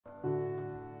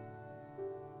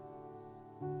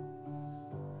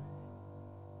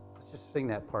sing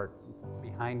that part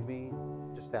behind me,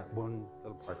 just that one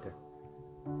little part there.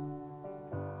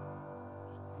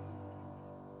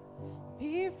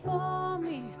 Before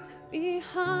me,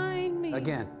 behind me.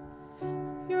 Again.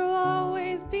 You're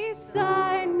always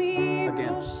beside me.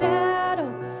 Again. No shadow,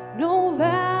 no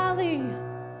valley,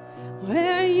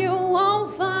 where you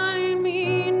won't find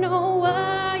me. No,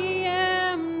 I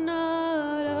am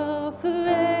not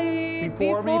afraid.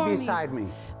 Before me, beside me.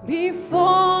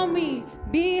 Before me,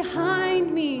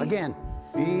 behind me. Again.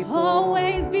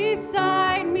 Always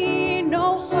beside me.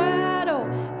 No shadow,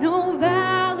 no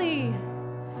valley,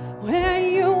 where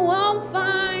you won't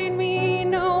find me.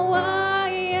 No, I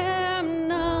am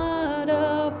not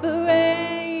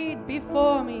afraid.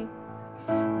 Before me,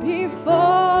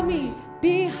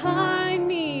 behind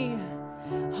me,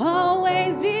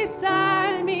 always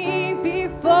beside me.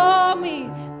 Before me,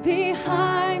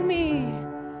 behind me,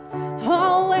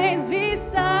 always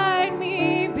beside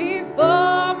me.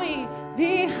 Before me,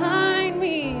 behind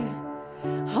me,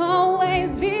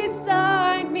 always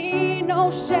beside me.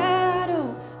 No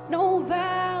shadow, no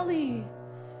valley,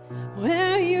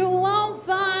 where you won't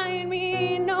find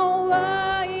me. No,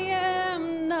 I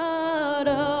am not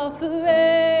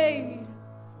afraid.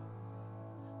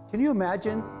 Can you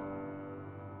imagine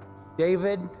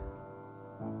David,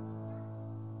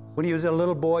 when he was a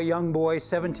little boy, young boy,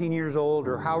 17 years old,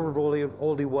 or however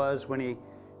old he was when he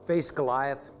faced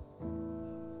Goliath,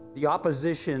 the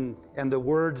opposition and the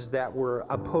words that were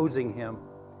opposing him?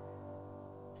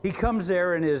 He comes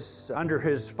there and is under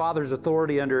his father's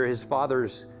authority, under his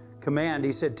father's command.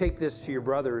 He said, take this to your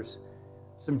brothers,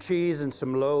 some cheese and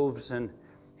some loaves. And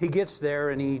he gets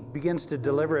there and he begins to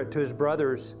deliver it to his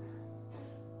brothers.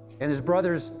 And his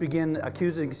brothers begin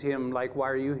accusing him, like, why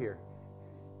are you here?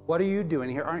 What are you doing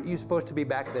here? Aren't you supposed to be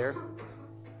back there?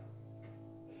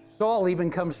 Saul even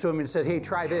comes to him and said, hey,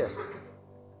 try this.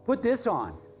 Put this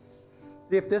on.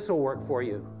 See if this will work for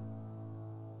you.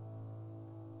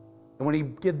 And when he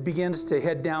begins to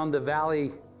head down the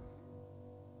valley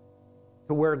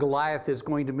to where Goliath is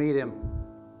going to meet him,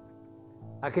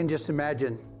 I can just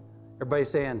imagine everybody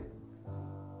saying,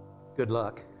 good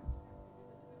luck.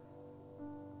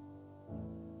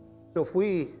 So if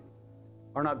we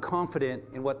are not confident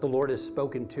in what the Lord has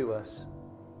spoken to us,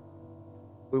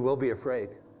 we will be afraid.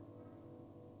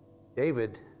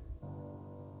 David,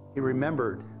 he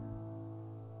remembered,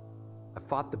 I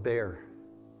fought the bear,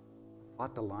 I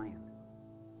fought the lion.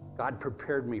 God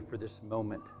prepared me for this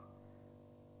moment.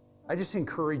 I just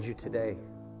encourage you today,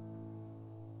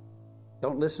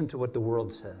 don't listen to what the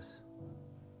world says.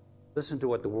 Listen to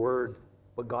what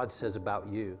what God says about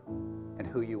you and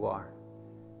who you are.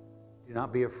 Do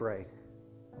not be afraid.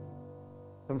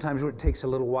 Sometimes it takes a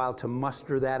little while to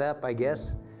muster that up, I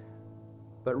guess.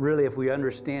 But really, if we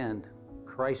understand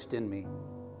Christ in me,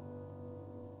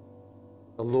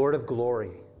 the Lord of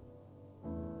glory,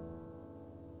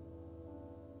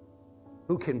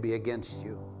 who can be against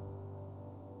you?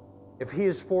 If he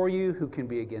is for you, who can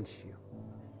be against you?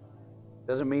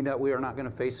 Doesn't mean that we are not going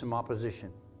to face some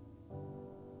opposition.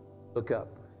 Look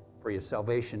up, for your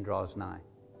salvation draws nigh.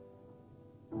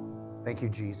 Thank you,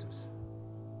 Jesus.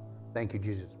 Thank you,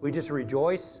 Jesus. We just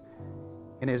rejoice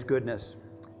in his goodness.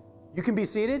 You can be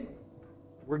seated.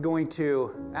 We're going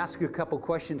to ask you a couple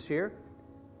questions here.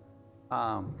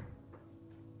 Kind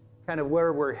of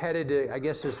where we're headed, I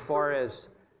guess, as far as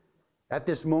at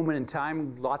this moment in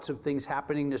time, lots of things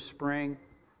happening this spring.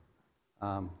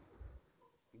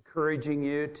 Encouraging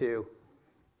you to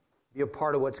be a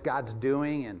part of what God's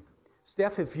doing. And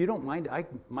Steph, if you don't mind, I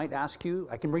might ask you,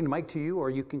 I can bring the mic to you or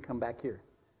you can come back here.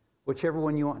 Whichever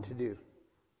one you want to do.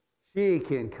 She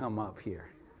can come up here.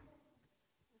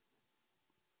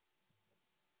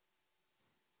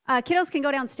 Kiddos can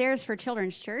go downstairs for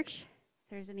Children's Church, if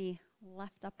there's any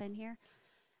left up in here.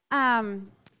 Do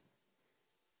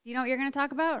you know what you're going to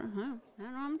talk about? I don't know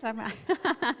what I'm talking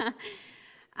about.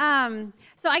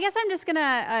 So I guess I'm just going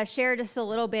to share just a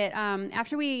little bit.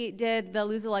 After we did the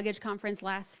Lose the Luggage conference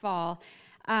last fall,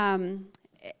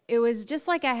 it was just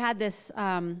like I had this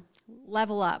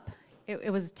level up. It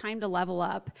was time to level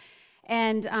up.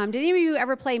 And did any of you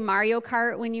ever play Mario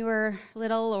Kart when you were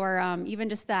little, or even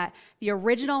just the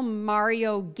original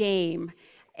Mario game?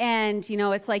 And, you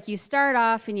know, it's like you start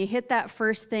off and you hit that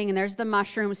first thing and there's the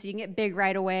mushroom so you can get big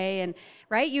right away. And,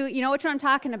 right, you know what I'm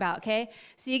talking about, okay?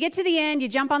 So you get to the end, you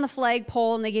jump on the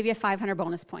flagpole and they give you 500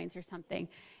 bonus points or something.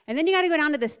 And then you got to go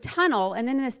down to this tunnel. And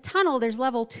then in this tunnel, there's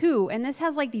level 2. And this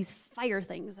has like these fire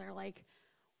things that are like,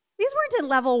 these weren't in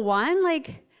level 1.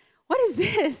 Like, what is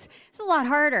this? It's a lot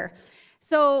harder.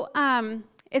 So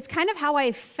it's kind of how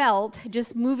I felt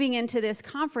just moving into this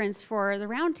conference for the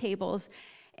roundtables.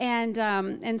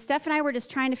 And Steph and I were just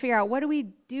trying to figure out, what do we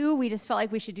do? We just felt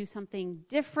like we should do something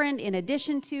different in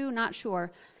addition to, not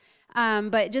sure.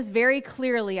 But just very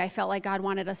clearly, I felt like God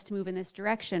wanted us to move in this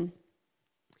direction.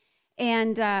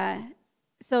 And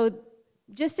so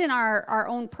just in our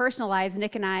own personal lives,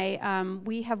 Nick and I,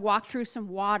 we have walked through some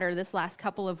water this last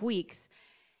couple of weeks.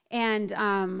 And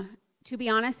to be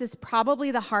honest, it's probably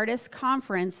the hardest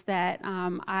conference that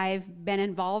I've been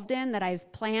involved in, that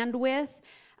I've planned with.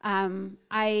 I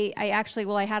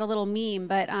had a little meme,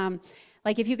 but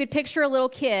like if you could picture a little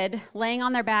kid laying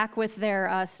on their back with their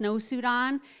snowsuit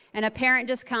on, and a parent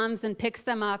just comes and picks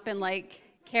them up and like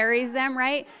carries them,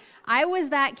 right? I was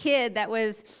that kid that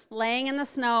was laying in the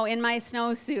snow in my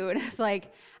snowsuit. It's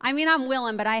like, I mean, I'm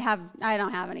willing, but I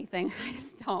don't have anything. I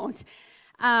just don't.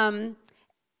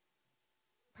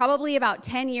 Probably about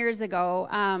 10 years ago,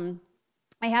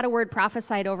 I had a word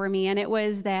prophesied over me, and it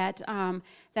was that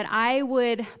that I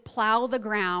would plow the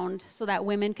ground so that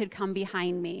women could come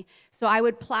behind me. So I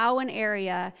would plow an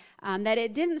area that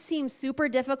it didn't seem super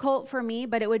difficult for me,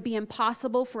 but it would be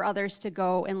impossible for others to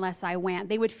go unless I went.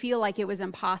 They would feel like it was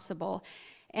impossible.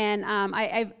 And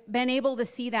I've been able to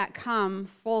see that come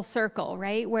full circle,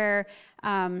 right? Where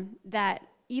that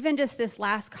even just this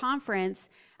last conference,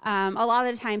 a lot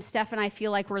of the time, Steph and I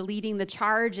feel like we're leading the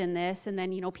charge in this, and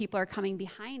then, people are coming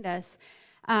behind us.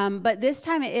 But this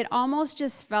time, it almost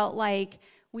just felt like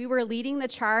we were leading the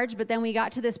charge, but then we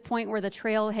got to this point where the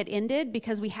trail had ended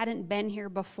because we hadn't been here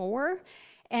before.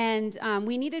 And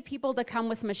we needed people to come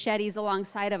with machetes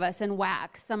alongside of us and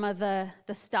whack some of the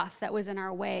stuff that was in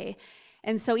our way.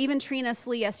 And so even Trina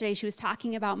Slee yesterday, she was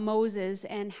talking about Moses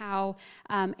and how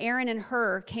Aaron and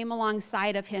Hur came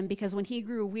alongside of him because when he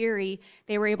grew weary,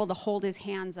 they were able to hold his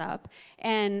hands up.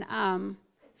 And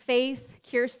Faith,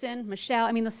 Kirsten, Michelle,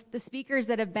 I mean, the speakers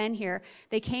that have been here,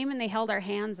 they came and they held our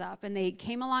hands up, and they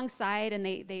came alongside, and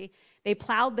they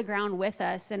plowed the ground with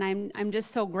us. And I'm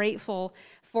just so grateful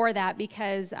for that,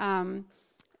 because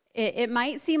it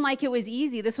might seem like it was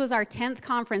easy. This was our 10th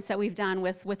conference that we've done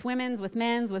with women's, with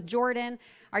men's, with Jordan,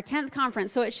 our 10th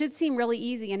conference. So it should seem really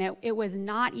easy, and it was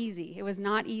not easy. It was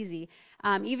not easy.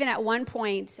 Even at one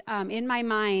point in my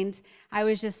mind, I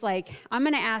was just like, I'm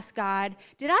going to ask God,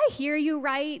 did I hear you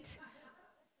right?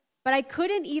 But I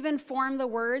couldn't even form the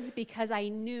words because I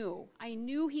knew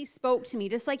he spoke to me.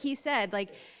 Just like he said, like,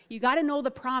 you got to know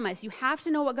the promise. You have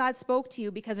to know what God spoke to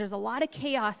you, because there's a lot of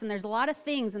chaos, and there's a lot of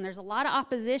things, and there's a lot of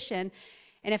opposition.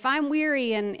 And if I'm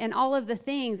weary and all of the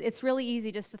things, it's really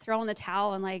easy just to throw in the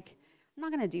towel and like, I'm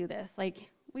not going to do this. Like,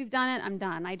 we've done it. I'm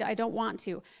done. I don't want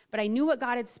to. But I knew what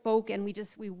God had spoke, and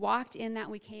we walked in that.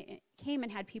 We came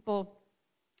and had people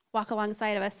walk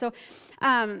alongside of us. So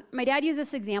my dad used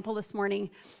this example this morning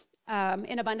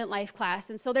in Abundant Life class.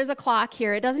 And so there's a clock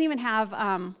here. It doesn't even have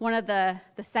one of the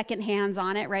second hands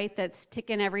on it, right, that's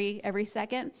ticking every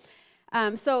second.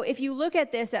 So if you look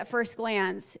at this at first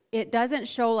glance, it doesn't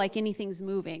show like anything's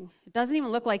moving. It doesn't even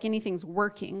look like anything's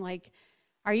working. Like,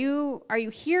 are you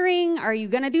hearing? Are you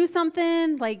going to do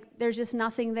something? Like, there's just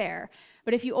nothing there.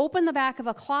 But if you open the back of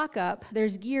a clock up,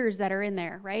 there's gears that are in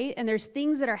there, right? And there's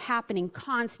things that are happening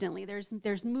constantly.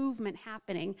 There's movement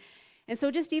happening. And so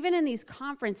just even in these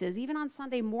conferences, even on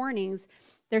Sunday mornings,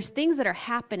 there's things that are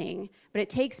happening, but it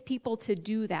takes people to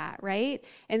do that, right?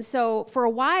 And so for a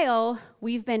while,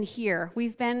 we've been here.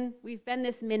 We've been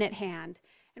this minute hand.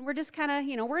 And we're just kind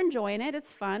of, we're enjoying it.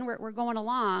 It's fun. We're going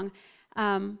along.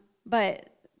 But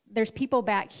there's people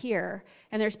back here,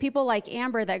 and there's people like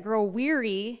Amber that grow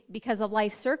weary because of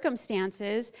life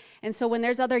circumstances. And so when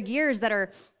there's other gears that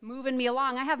are moving me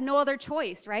along, I have no other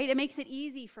choice, right? It makes it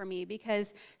easy for me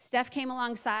because Steph came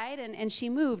alongside and she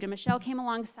moved, and Michelle came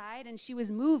alongside and she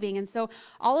was moving. And so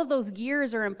all of those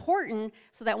gears are important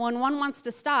so that when one wants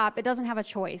to stop, it doesn't have a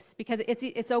choice, because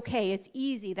it's okay. It's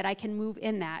easy that I can move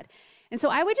in that. And so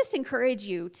I would just encourage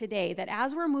you today that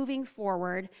as we're moving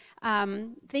forward,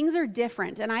 things are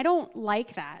different. And I don't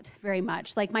like that very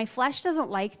much. Like, my flesh doesn't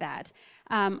like that.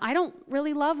 I don't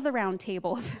really love the round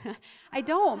tables. I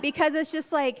don't, because it's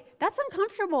just like, that's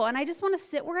uncomfortable. And I just want to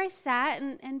sit where I sat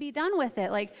and be done with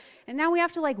it. Like, and now we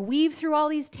have to like weave through all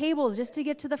these tables just to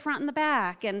get to the front and the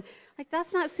back. And like,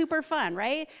 that's not super fun,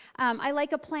 right? I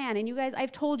like a plan. And you guys,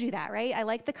 I've told you that, right? I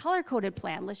like the color-coded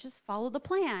plan. Let's just follow the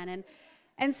plan.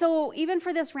 And so even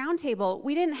for this roundtable,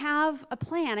 we didn't have a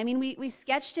plan. I mean, we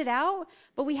sketched it out,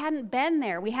 but we hadn't been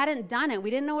there. We hadn't done it. We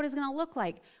didn't know what it was going to look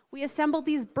like. We assembled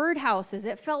these birdhouses.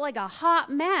 It felt like a hot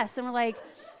mess. And we're like,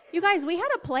 you guys, we had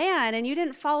a plan, and you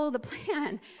didn't follow the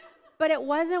plan. But it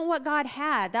wasn't what God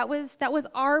had. That was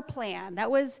our plan. That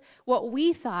was what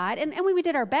we thought. And we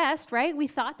did our best, right? We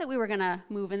thought that we were going to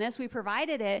move in this. We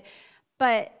provided it.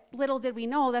 But little did we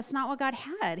know that's not what God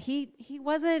had. He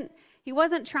wasn't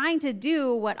trying to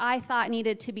do what I thought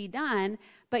needed to be done,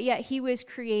 but yet he was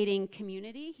creating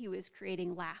community. He was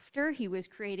creating laughter. He was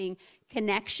creating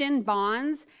connection,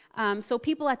 bonds. So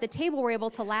people at the table were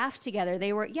able to laugh together.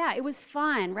 It was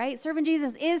fun, right? Serving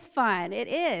Jesus is fun. It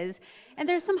is. And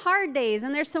there's some hard days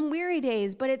and there's some weary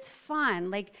days, but it's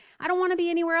fun. Like, I don't want to be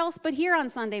anywhere else but here on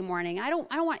Sunday morning. I don't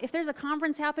want, if there's a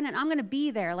conference happening, I'm going to be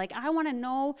there. Like, I want to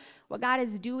know what God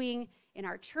is doing in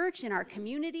our church, in our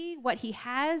community, what he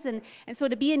has, and so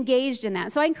to be engaged in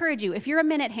that. So I encourage you, if you're a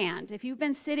minute hand, if you've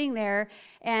been sitting there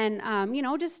and,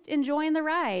 just enjoying the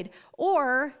ride,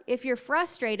 or if you're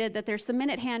frustrated that there's some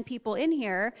minute hand people in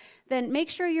here, then make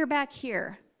sure you're back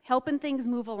here, helping things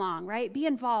move along, right? Be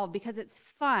involved because it's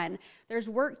fun. There's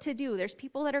work to do. There's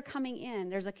people that are coming in.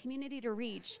 There's a community to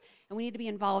reach, and we need to be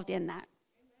involved in that.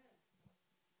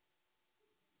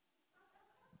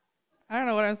 I don't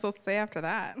know what I'm supposed to say after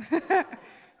that. Is there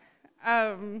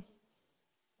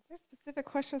a specific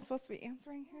question I'm supposed to be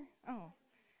answering here? Oh.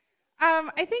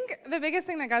 I think the biggest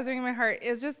thing that God's doing in my heart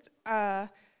is just all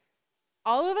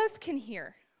of us can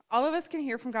hear. All of us can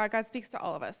hear from God. God speaks to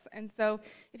all of us. And so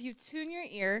if you tune your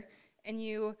ear and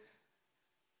you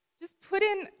just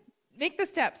make the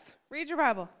steps, read your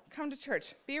Bible, come to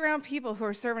church, be around people who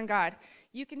are serving God,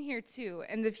 you can hear too.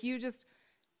 And if you just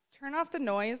turn off the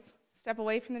noise, step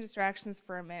away from the distractions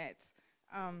for a minute.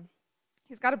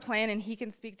 He's got a plan, and he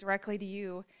can speak directly to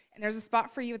you. And there's a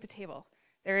spot for you at the table.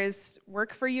 There is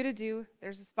work for you to do.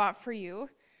 There's a spot for you.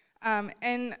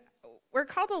 And we're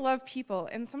called to love people,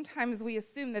 and sometimes we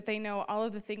assume that they know all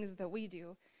of the things that we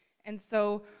do. And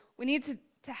so we need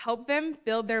to help them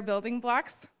build their building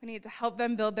blocks. We need to help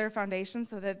them build their foundation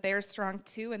so that they're strong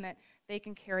too and that they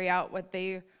can carry out what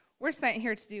we're sent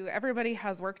here to do. Everybody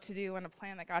has work to do and a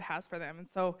plan that God has for them. And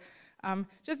so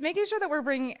just making sure that we're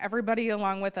bringing everybody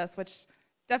along with us, which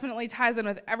definitely ties in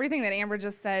with everything that Amber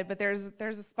just said, but there's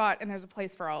a spot and there's a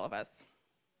place for all of us.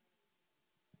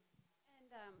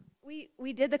 And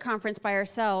we did the conference by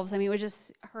ourselves. I mean, it was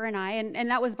just her and I, and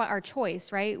that was by our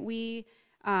choice, right? We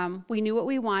knew what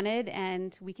we wanted,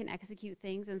 and we can execute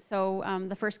things. And so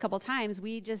the first couple times,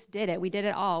 we just did it. We did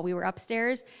it all. We were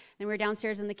upstairs, and we were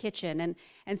downstairs in the kitchen.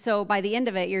 And so by the end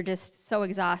of it, you're just so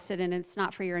exhausted, and it's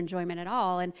not for your enjoyment at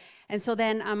all. And so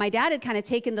then my dad had kind of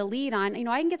taken the lead on,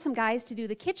 I can get some guys to do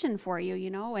the kitchen for you,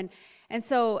 And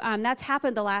so that's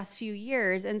happened the last few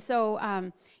years. And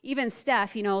so even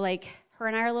Steph, her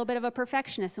and I are a little bit of a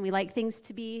perfectionist, and we like things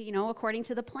to be, according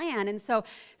to the plan. And so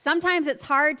sometimes it's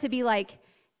hard to be like,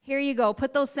 here you go,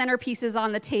 put those centerpieces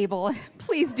on the table.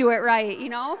 Please do it right,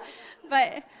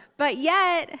 But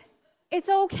yet,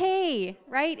 it's okay,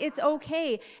 right? It's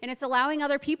okay. And it's allowing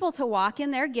other people to walk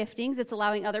in their giftings. It's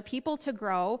allowing other people to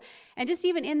grow. And just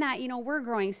even in that, we're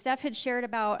growing. Steph had shared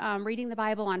about reading the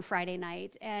Bible on Friday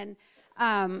night. And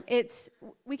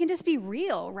we can just be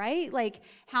real, right? Like,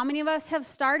 how many of us have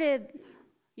started,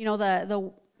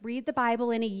 the read the Bible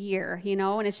in a year,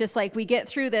 and it's just like we get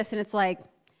through this and it's like,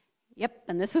 yep,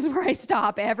 and this is where I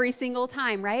stop every single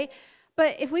time, right?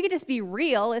 But if we could just be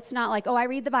real, it's not like, I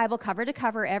read the Bible cover to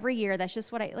cover every year. That's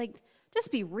just what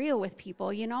just be real with people,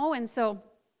 And so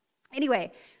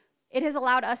anyway, it has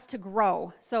allowed us to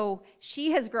grow. So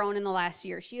she has grown in the last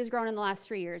year. She has grown in the last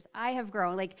 3 years. I have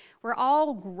grown. We're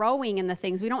all growing in the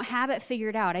things. We don't have it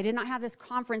figured out. I did not have this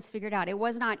conference figured out. It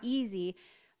was not easy,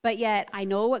 but yet I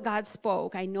know what God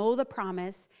spoke. I know the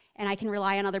promise, and I can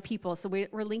rely on other people. So we're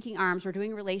linking arms. We're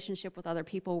doing relationship with other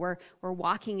people. We're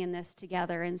walking in this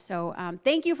together. And so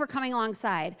thank you for coming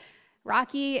alongside.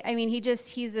 Rocky,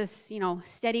 he's this,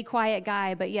 steady, quiet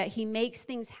guy, but yet he makes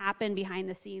things happen behind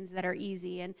the scenes that are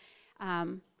easy.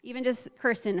 And even just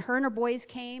Kirsten, her and her boys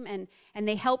came and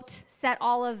they helped set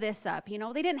all of this up. They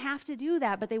didn't have to do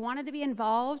that, but they wanted to be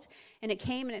involved, and it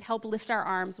came and it helped lift our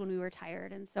arms when we were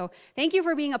tired. And so thank you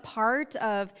for being a part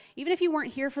of, even if you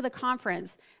weren't here for the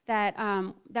conference, that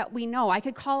we know. I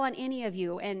could call on any of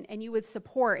you, and you would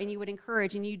support and you would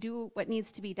encourage and you do what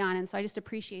needs to be done. And so I just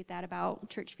appreciate that about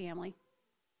church family.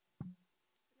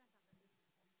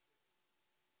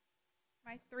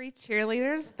 My 3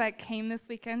 cheerleaders that came this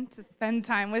weekend to spend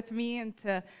time with me and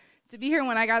to be here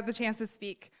when I got the chance to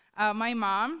speak. My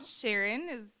mom, Sharon,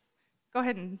 go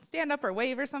ahead and stand up or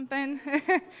wave or something.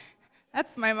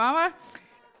 That's my mama.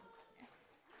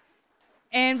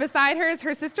 And beside her is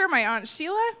her sister, my Aunt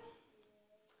Sheila.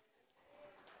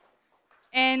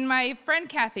 And my friend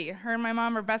Kathy. Her and my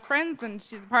mom are best friends, and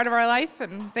she's a part of our life,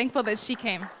 and thankful that she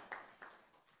came.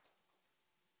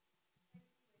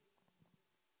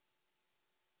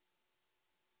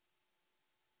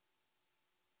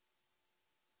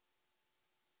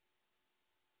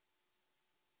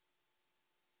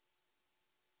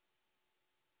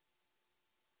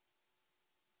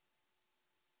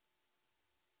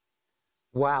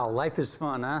 Wow, life is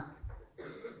fun, huh?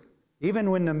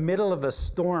 Even when in the middle of a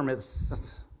storm,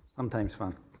 it's sometimes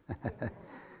fun.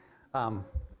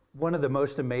 One of the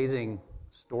most amazing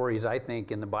stories, I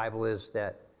think, in the Bible is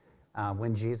that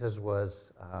when Jesus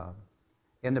was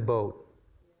in the boat,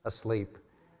 asleep,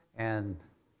 and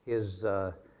his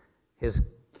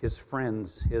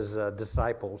friends, his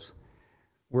disciples,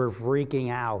 were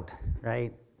freaking out,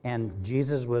 right? And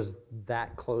Jesus was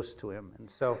that close to him.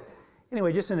 And so,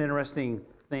 anyway, just an interesting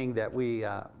thing that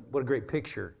what a great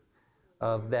picture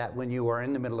of that when you are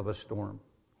in the middle of a storm,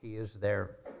 he is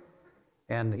there.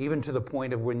 And even to the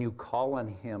point of when you call on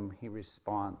him, he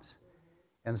responds.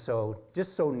 And so,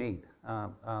 just so neat,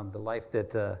 the life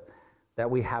that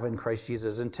we have in Christ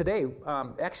Jesus. And today,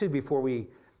 actually, before we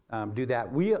do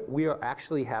that, we are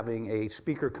actually having a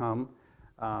speaker come.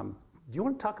 Do you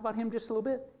want to talk about him just a little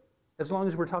bit? As long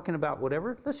as we're talking about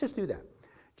whatever, let's just do that.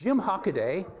 Jim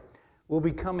Hockaday will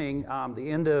be coming the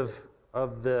end of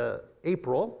the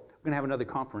April. We're going to have another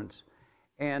conference.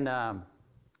 And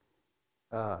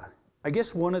I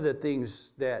guess one of the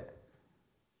things that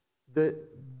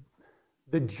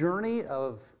the journey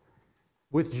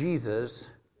with Jesus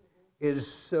is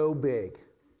so big.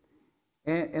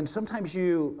 And sometimes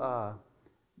you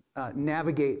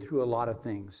navigate through a lot of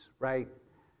things, right?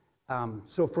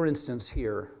 So for instance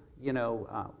here, we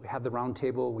have the round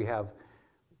table, we have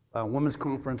a women's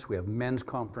conference, we have men's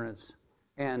conference,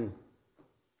 and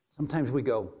sometimes we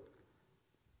go,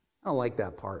 I don't like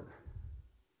that part.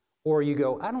 Or you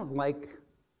go, I don't like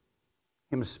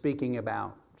him speaking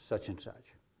about such and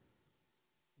such.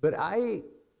 But I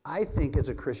think as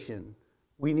a Christian,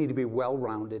 we need to be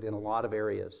well-rounded in a lot of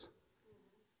areas.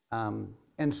 And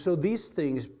so these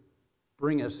things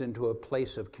bring us into a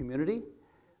place of community,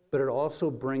 but it also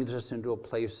brings us into a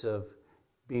place of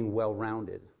being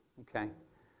well-rounded, okay?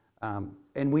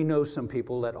 And we know some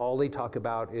people that all they talk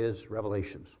about is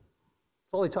Revelations.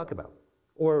 That's all they talk about.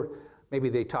 Or maybe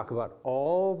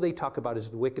all they talk about is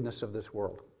the wickedness of this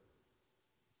world.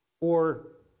 Or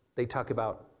they talk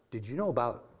about, did you know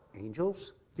about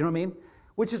angels? You know what I mean?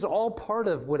 Which is all part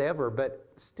of whatever, but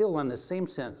still in the same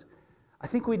sense. I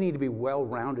think we need to be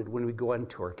well-rounded when we go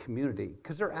into our community,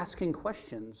 because they're asking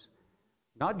questions,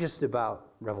 not just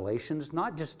about Revelations,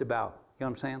 not just about, you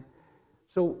know what I'm saying?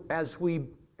 So as we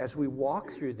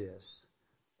walk through this,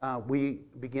 we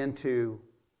begin to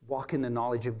walk in the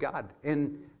knowledge of God.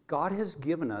 And God has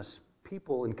given us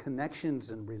people and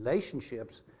connections and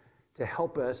relationships to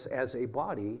help us as a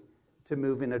body to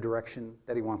move in a direction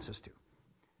that he wants us to.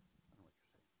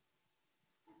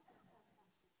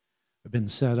 I've been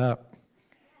set up,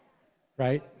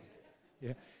 right?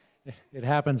 Yeah, it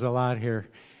happens a lot here.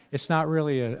 It's not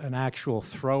really an actual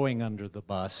throwing under the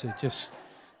bus. It just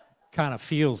kind of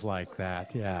feels like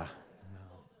that, yeah.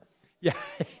 Yeah,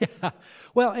 yeah.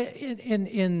 Well,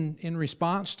 in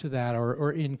response to that,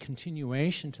 or in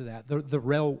continuation to that, the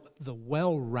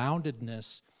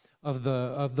well-roundedness of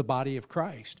the body of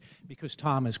Christ, because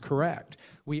Tom is correct.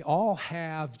 We all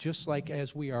have, just like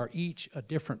as we are each a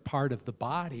different part of the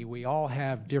body, we all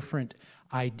have different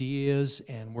ideas,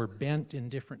 and we're bent in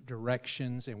different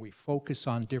directions, and we focus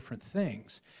on different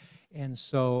things. And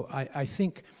so I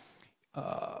think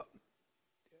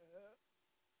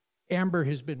Amber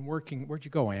has been working. Where'd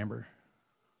you go, Amber?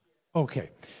 Okay.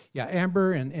 Yeah,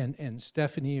 Amber and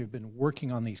Stephanie have been working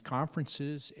on these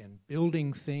conferences and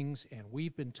building things, and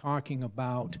we've been talking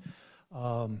about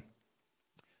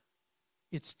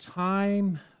it's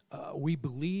time. We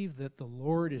believe that the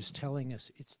Lord is telling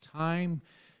us it's time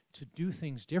to do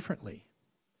things differently.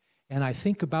 And I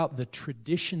think about the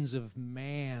traditions of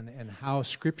man and how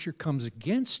Scripture comes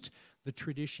against the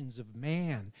traditions of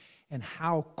man, and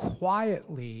how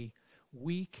quietly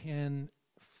we can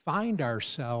find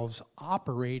ourselves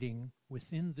operating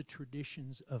within the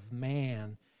traditions of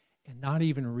man and not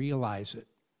even realize it.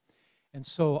 And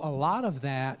so a lot of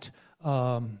that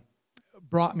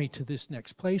brought me to this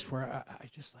next place where I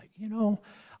just like,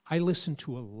 I listen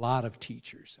to a lot of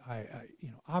teachers.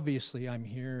 Obviously I'm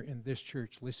here in this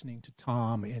church listening to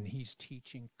Tom, and he's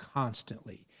teaching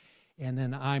constantly. And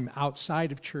then I'm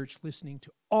outside of church listening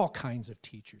to all kinds of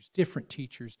teachers, different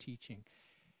teachers teaching.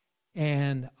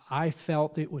 And I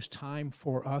felt it was time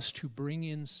for us to bring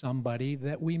in somebody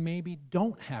that we maybe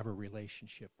don't have a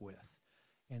relationship with.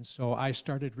 And so I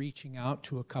started reaching out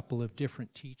to a couple of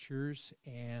different teachers,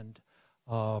 and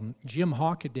Jim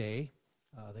Hockaday,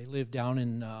 they live down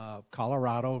in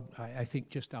Colorado, I think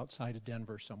just outside of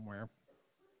Denver somewhere.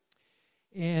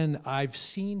 And I've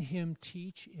seen him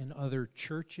teach in other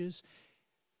churches.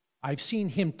 I've seen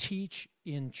him teach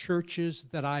in churches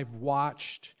that I've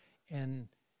watched and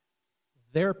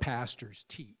their pastors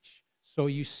teach. So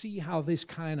you see how this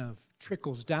kind of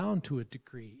trickles down to a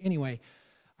degree. Anyway,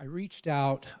 I reached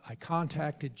out, I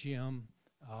contacted Jim,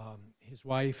 his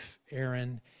wife,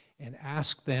 Erin, and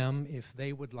asked them if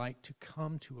they would like to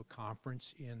come to a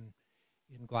conference in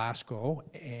Glasgow.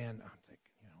 And I'm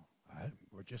thinking,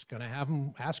 we're just going to have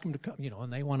them, ask them to come,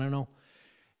 and they want to know.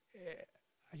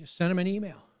 I just sent them an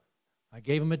email. I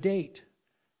gave them a date.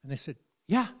 And they said,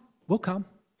 yeah, we'll come.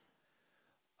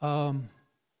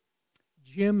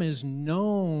 Jim is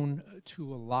known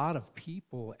to a lot of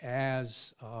people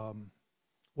as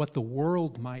what the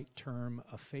world might term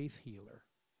a faith healer.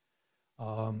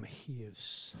 He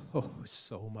is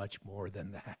so much more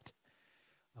than that.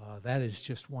 That is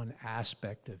just one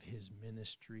aspect of his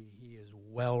ministry. He is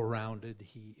well-rounded.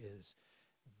 He is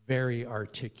very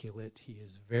articulate. He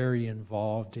is very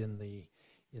involved in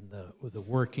the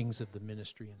workings of the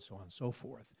ministry and so on and so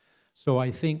forth. So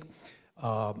I think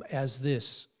as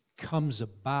this comes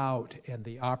about and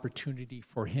the opportunity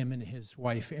for him and his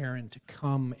wife Erin to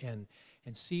come and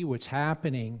see what's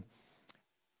happening,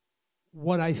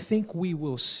 what I think we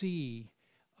will see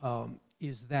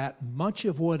is that much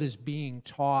of what is being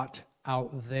taught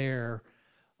out there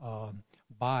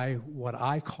by what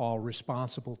I call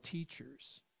responsible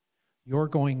teachers, you're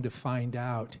going to find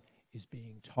out is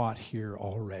being taught here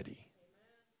already.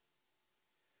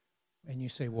 And you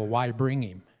say, well, why bring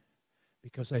him?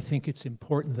 Because I think it's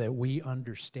important that we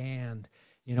understand,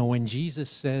 when Jesus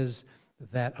says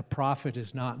that a prophet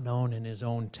is not known in his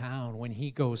own town, when he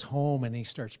goes home and he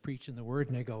starts preaching the word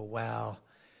and they go, well,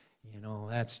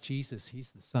 that's Jesus.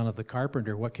 He's the son of the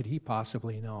carpenter. What could he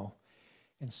possibly know?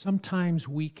 And sometimes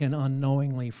we can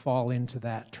unknowingly fall into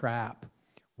that trap.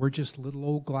 We're just little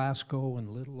old Glasgow and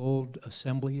little old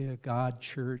Assembly of God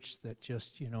church that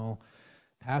just,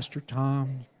 Pastor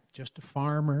Tom, just a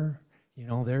farmer,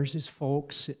 there's his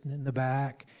folks sitting in the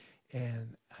back.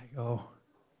 And I go,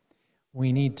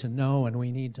 we need to know and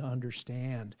we need to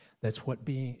understand that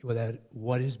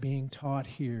what is being taught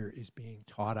here is being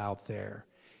taught out there.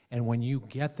 And when you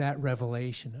get that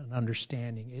revelation and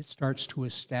understanding, it starts to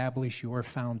establish your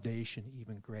foundation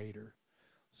even greater.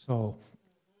 So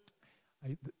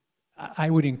I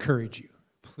would encourage you,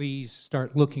 please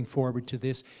start looking forward to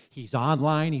this. He's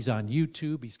online, he's on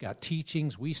YouTube, he's got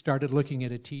teachings. We started looking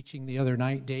at a teaching the other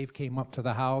night. Dave came up to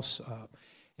the house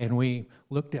and we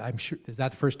looked at, I'm sure, is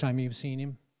that the first time you've seen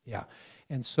him? Yeah.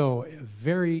 And so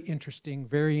very interesting,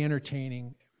 very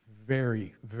entertaining,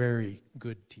 very, very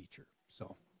good teacher.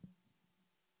 So.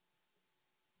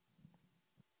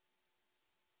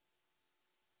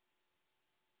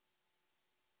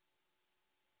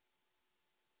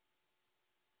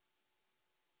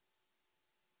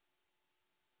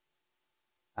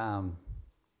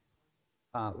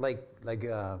 Like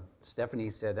Stephanie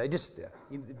said,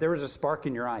 there was a spark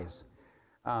in your eyes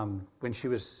when she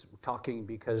was talking,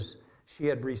 because she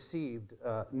had received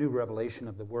new revelation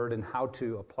of the Word and how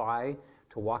to apply,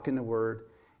 to walk in the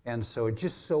Word. And so it's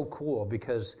just so cool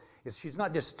because she's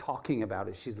not just talking about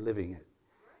it, she's living it.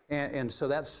 And so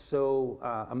that's so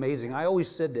amazing. I always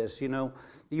said this,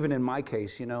 even in my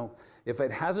case, if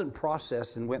it hasn't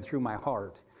processed and went through my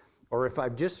heart, or if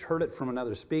I've just heard it from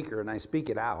another speaker and I speak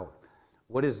it out,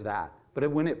 what is that? But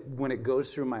when it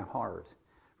goes through my heart,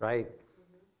 right,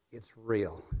 it's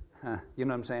real. You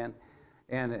know what I'm saying?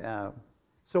 And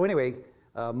so anyway,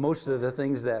 most of the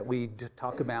things that we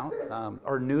talk about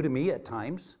are new to me at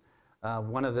times.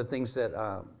 One of the things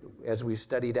that, as we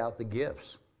studied out the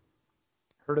gifts,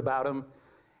 heard about them,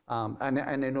 and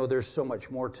I know there's so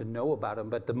much more to know about them,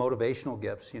 but the motivational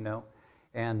gifts,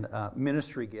 and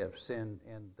ministry gifts and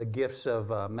the gifts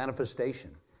of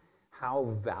manifestation, how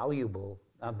valuable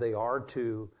they are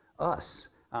to us,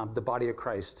 the body of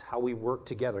Christ, how we work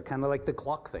together, kind of like the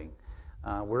clock thing.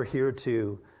 We're here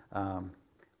to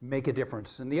make a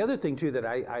difference. And the other thing, too, that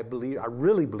I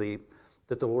really believe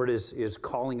that the Lord is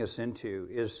calling us into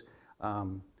is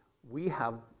we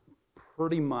have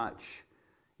pretty much,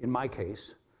 in my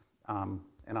case,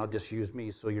 and I'll just use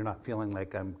me so you're not feeling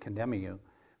like I'm condemning you,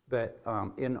 but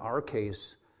in our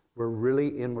case, we're really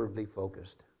inwardly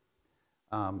focused.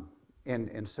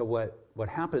 And so what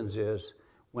happens is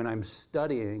when I'm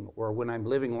studying or when I'm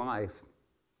living life,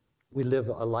 we live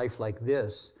a life like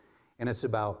this, and it's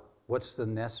about what's the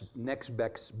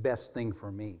next best thing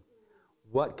for me?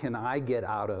 What can I get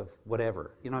out of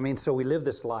whatever? You know what I mean? So we live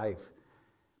this life,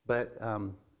 but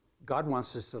God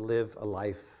wants us to live a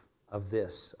life of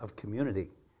this, of community.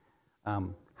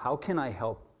 How can I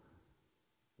help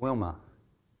Wilma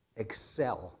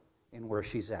excel in where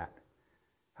she's at?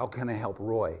 How can I help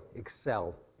Roy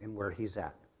excel in where he's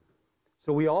at?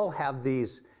 So we all have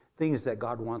these things that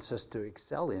God wants us to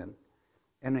excel in.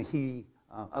 And he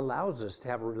allows us to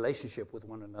have a relationship with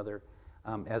one another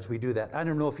as we do that. I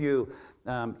don't know if you,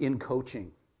 in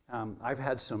coaching, I've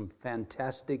had some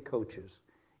fantastic coaches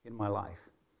in my life,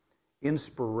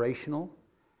 inspirational,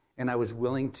 and I was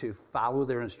willing to follow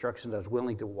their instructions. I was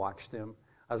willing to watch them.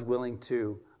 I was willing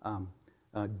to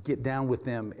get down with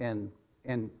them and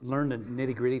learn the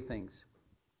nitty-gritty things.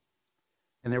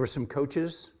 And there were some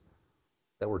coaches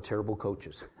that were terrible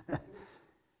coaches.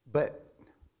 But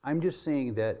I'm just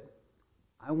saying that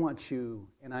I want you,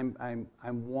 and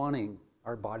I'm wanting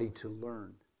our body to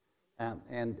learn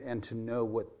and to know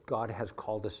what God has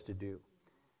called us to do.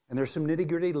 And there's some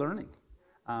nitty-gritty learning.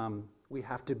 We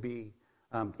have to be,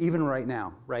 even right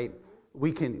now, right?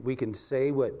 We can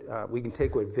say what, we can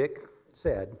take what Vic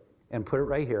said and put it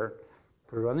right here,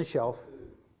 put it on the shelf,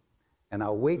 and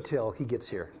I'll wait till he gets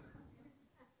here.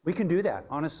 We can do that,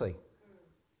 honestly.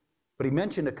 But he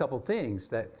mentioned a couple things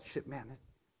that, shit, man,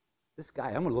 this guy,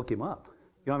 I'm going to look him up.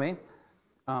 You know what I mean?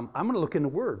 I'm going to look in the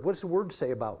Word. What does the Word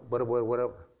say about whatever? You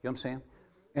know what I'm saying?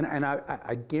 And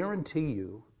I guarantee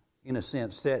you, in a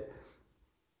sense, that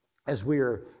as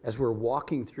we're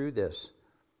walking through this,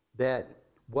 that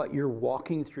what you're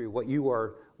walking through, what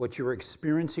you're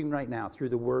experiencing right now through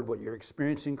the Word, what you're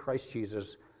experiencing in Christ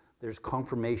Jesus, there's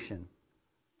confirmation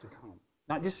to come.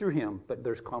 Not just through Him, but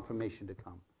there's confirmation to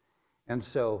come. And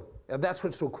so that's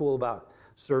what's so cool about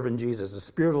serving Jesus. The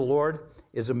Spirit of the Lord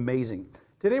is amazing.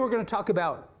 Today we're going to talk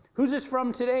about, who's this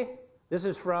from today? This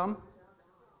is from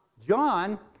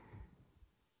John.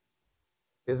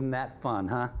 Isn't that fun,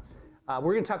 huh?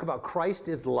 We're going to talk about Christ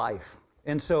is life.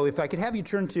 And so if I could have you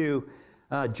turn to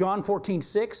John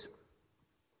 14:6,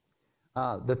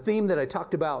 the theme that I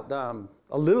talked about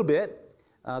a little bit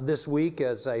this week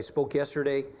as I spoke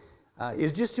yesterday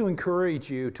is just to encourage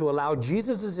you to allow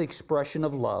Jesus' expression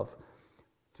of love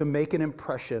to make an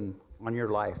impression on your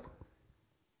life.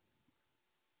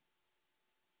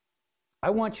 I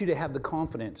want you to have the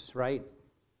confidence, right?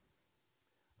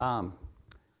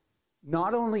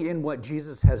 Not only in what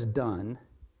Jesus has done,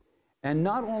 and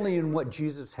not only in what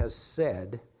Jesus has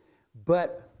said,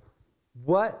 but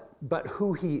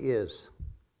who He is.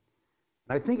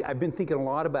 And I think I've been thinking a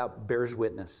lot about bears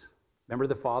witness. Remember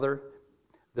the Father?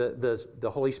 The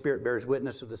Holy Spirit bears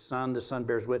witness of the Son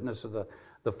bears witness of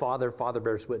the Father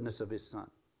bears witness of His Son.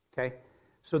 Okay?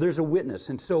 So there's a witness.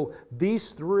 And so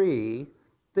these three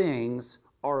things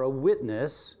are a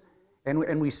witness,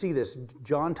 and we see this.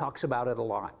 John talks about it a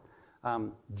lot.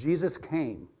 Jesus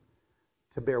came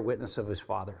to bear witness of His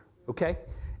Father. Okay?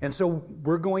 And so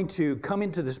we're going to come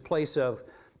into this place of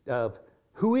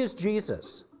who is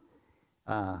Jesus?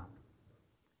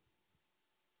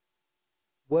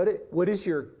 What is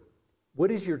your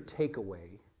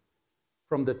takeaway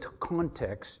from the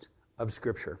context of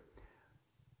Scripture?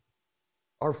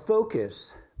 Our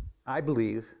focus, I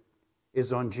believe,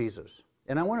 is on Jesus.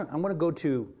 And I want to go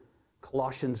to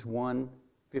Colossians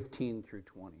 1:15 through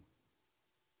 20.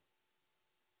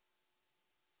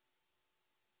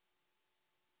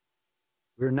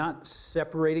 We're not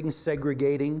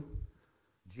segregating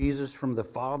Jesus from the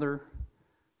Father,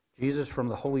 Jesus from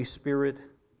the Holy Spirit.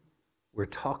 We're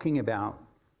talking about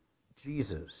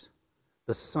Jesus,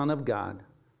 the Son of God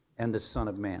and the Son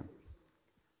of Man.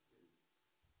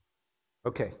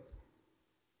 Okay.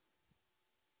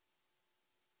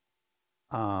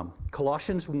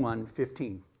 Colossians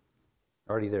 1:15.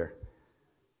 Already there.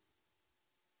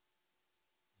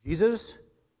 Jesus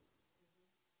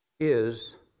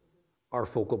is our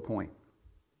focal point.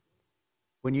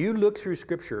 When you look through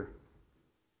Scripture,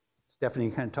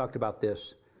 Stephanie kind of talked about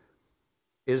this,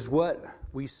 is what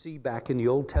we see back in the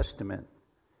Old Testament,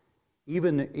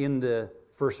 even in the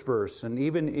first verse, and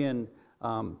even in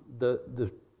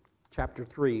the chapter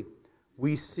 3,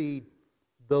 we see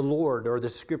the Lord or the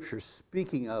Scriptures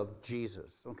speaking of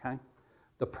Jesus, okay?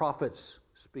 The prophets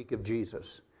speak of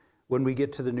Jesus. When we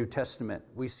get to the New Testament,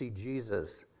 we see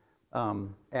Jesus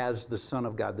as the Son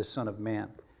of God, the Son of Man.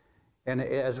 And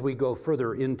as we go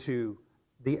further into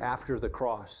the after the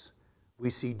cross, we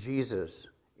see Jesus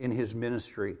in His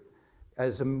ministry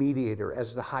as a mediator,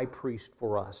 as the high priest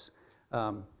for us.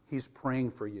 He's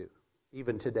praying for you,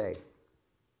 even today.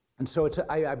 And so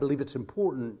I believe it's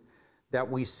important that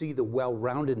we see the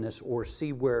well-roundedness or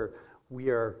see where we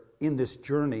are in this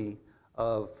journey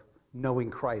of knowing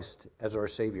Christ as our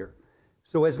Savior.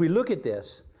 So as we look at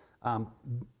this, I'm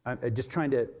just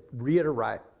trying to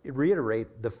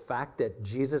reiterate the fact that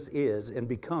Jesus is and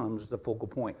becomes the focal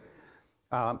point.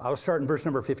 I'll start in verse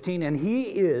number 15. And He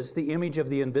is the image of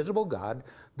the invisible God,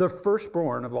 the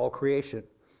firstborn of all creation.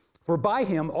 For by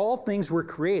him all things were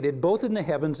created, both in the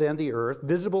heavens and the earth,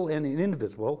 visible and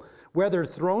invisible, whether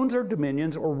thrones or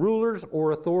dominions or rulers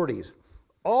or authorities.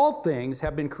 All things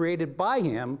have been created by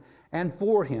him and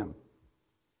for him.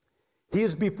 He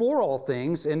is before all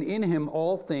things, and in him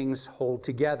all things hold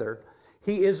together.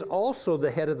 He is also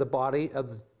the head of the body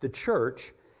of the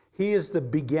church. He is the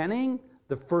beginning,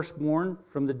 the firstborn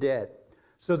from the dead,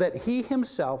 so that he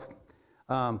himself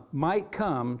might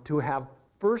come to have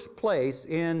first place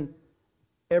in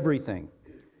everything.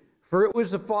 For it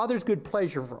was the Father's good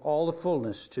pleasure for all the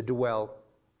fullness to dwell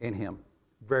in him.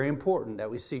 Very important that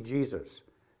we see Jesus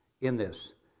in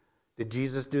this. Did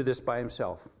Jesus do this by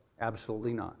himself?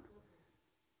 Absolutely not.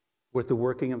 With the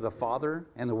working of the Father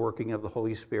and the working of the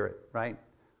Holy Spirit, right?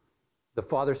 The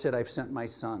Father said, I've sent my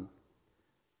Son.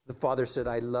 The Father said,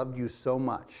 I loved you so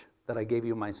much that I gave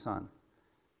you my Son.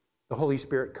 The Holy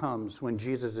Spirit comes when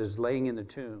Jesus is laying in the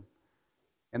tomb,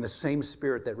 and the same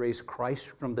Spirit that raised Christ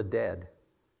from the dead,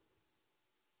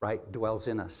 right, dwells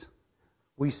in us.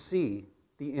 We see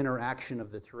the interaction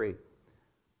of the three.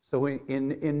 So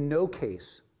in no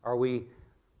case are we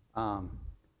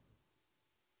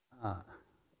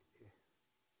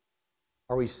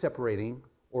separating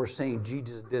or saying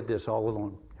Jesus did this all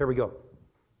alone. Here we go.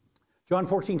 John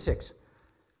 14:6.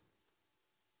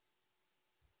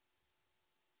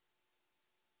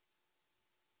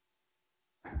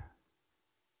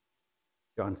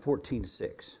 John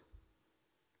 14:6.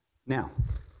 Now,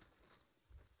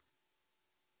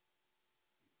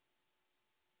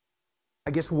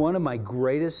 I guess one of my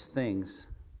greatest things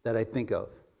that I think of,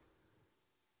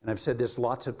 and I've said this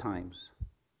lots of times,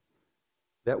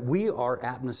 that we are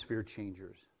atmosphere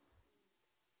changers.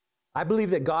 I believe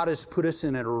that God has put us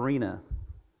in an arena,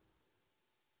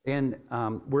 and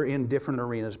we're in different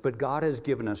arenas, but God has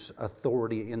given us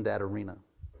authority in that arena.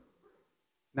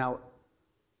 Now,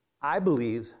 I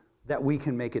believe that we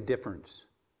can make a difference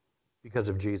because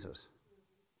of Jesus.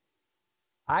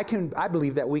 I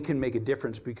believe that we can make a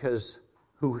difference because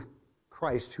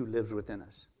Christ who lives within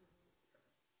us.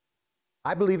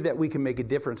 I believe that we can make a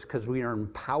difference because we are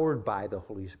empowered by the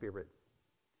Holy Spirit.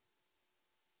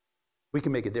 We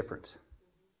can make a difference.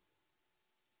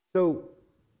 So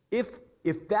if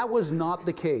that was not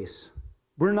the case,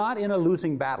 we're not in a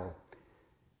losing battle.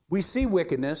 We see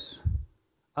wickedness.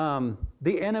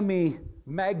 The enemy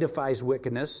magnifies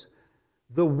wickedness.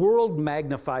 The world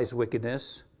magnifies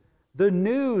wickedness. The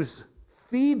news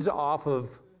feeds off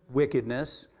of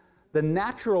wickedness. The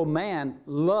natural man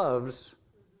loves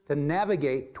to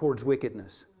navigate towards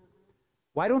wickedness.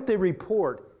 Why don't they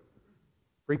report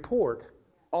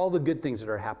all the good things that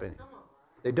are happening?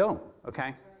 They don't,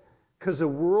 okay? Because the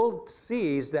world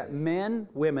sees that men,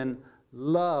 women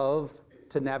love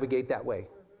to navigate that way.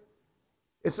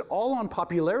 It's all on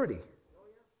popularity.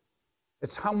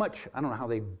 It's how much, I don't know how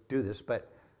they do this,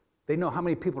 but they know how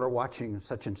many people are watching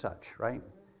such and such, right?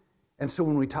 And so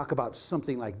when we talk about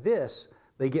something like this,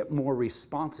 they get more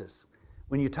responses.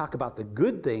 When you talk about the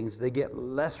good things, they get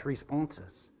less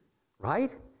responses,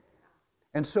 right?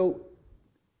 And so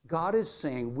God is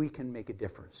saying we can make a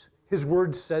difference. His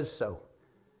word says so.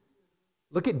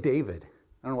 Look at David.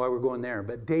 I don't know why we're going there,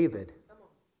 but David,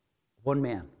 one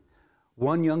man,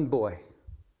 one young boy,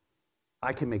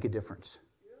 I can make a difference.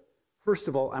 First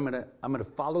of all, I'm gonna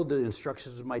follow the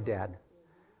instructions of my dad,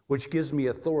 which gives me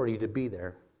authority to be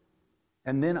there.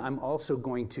 And then I'm also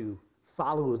going to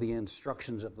follow the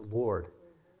instructions of the Lord,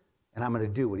 and I'm going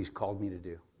to do what he's called me to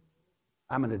do.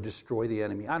 I'm going to destroy the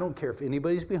enemy. I don't care if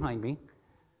anybody's behind me,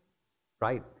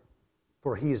 right?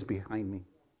 For he is behind me,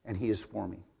 and he is for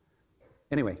me.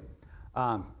 Anyway,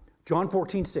 John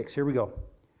 14:6, here we go.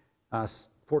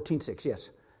 14:6, yes.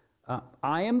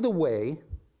 I am the way,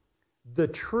 the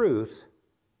truth,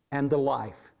 and the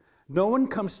life. No one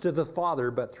comes to the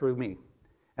Father but through me.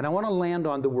 And I want to land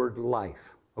on the word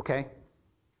life, okay?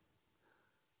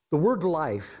 The word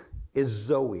life is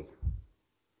Zoe,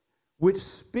 which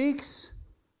speaks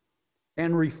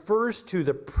and refers to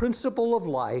the principle of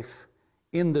life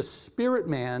in the spirit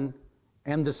man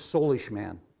and the soulish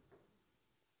man.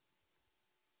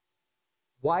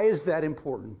 Why is that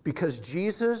important? Because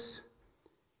Jesus,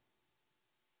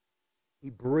 he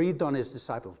breathed on his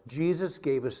disciples. Jesus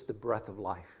gave us the breath of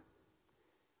life.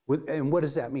 And what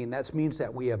does that mean? That means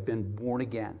that we have been born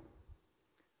again.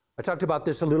 I talked about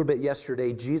this a little bit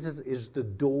yesterday. Jesus is the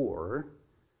door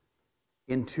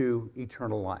into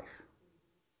eternal life.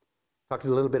 Talked a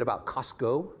little bit about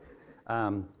Costco.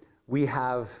 We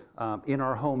have, in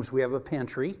our homes, we have a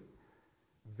pantry,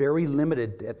 very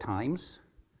limited at times.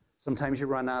 Sometimes you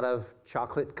run out of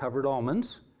chocolate-covered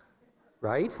almonds,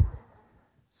 right?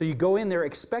 So you go in there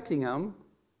expecting them,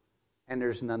 and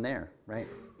there's none there, right?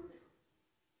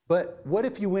 But what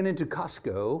if you went into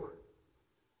Costco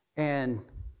and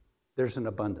there's an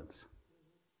abundance?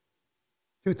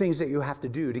 Two things that you have to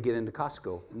do to get into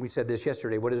Costco. And we said this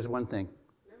yesterday. What is one thing?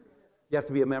 You have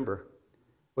to be a member.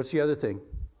 What's the other thing?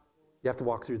 You have to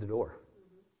walk through the door.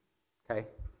 Okay?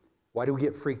 Why do we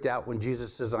get freaked out when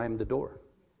Jesus says, I am the door?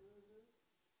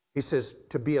 He says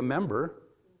to be a member,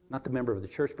 not the member of the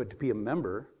church, but to be a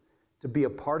member, to be a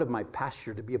part of my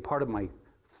pasture, to be a part of my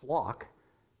flock,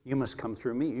 you must come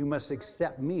through me. You must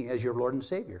accept me as your Lord and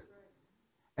Savior.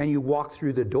 And you walk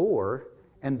through the door,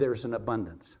 and there's an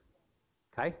abundance.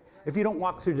 Okay? If you don't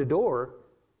walk through the door,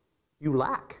 you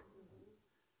lack.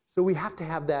 So we have to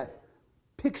have that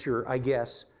picture, I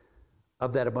guess,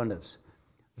 of that abundance.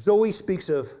 Zoe speaks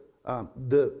of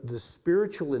the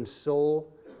spiritual and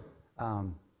soul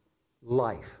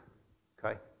life.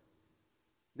 Okay?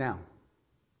 Now,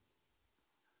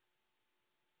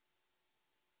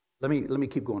 let me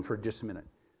keep going for just a minute.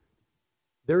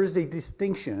 There is a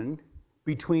distinction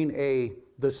between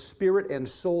the spirit and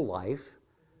soul life.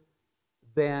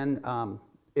 Then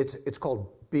it's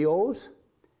called bios.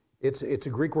 It's a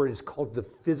Greek word. It's called the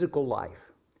physical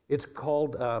life. It's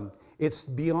called it's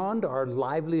beyond our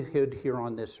livelihood here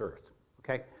on this earth.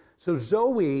 Okay, so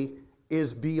Zoe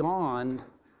is beyond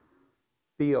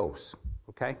bios.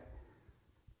 Okay,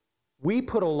 we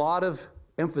put a lot of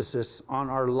emphasis on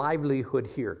our livelihood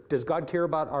here. Does God care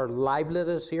about our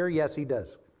liveliness here? Yes, He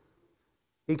does.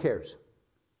 He cares.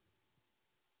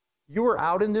 You are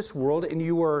out in this world and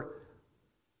you are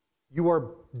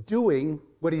doing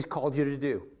what He's called you to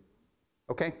do.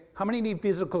 Okay? How many need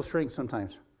physical strength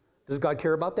sometimes? Does God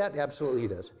care about that? Absolutely He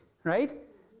does. Right?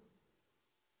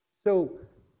 So,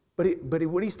 but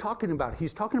what He's talking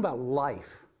about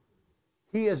life.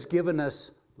 He has given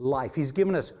us life. He's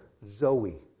given us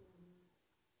Zoe.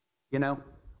 You know,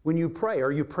 when you pray,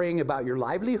 are you praying about your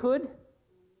livelihood?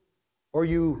 Or are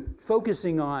you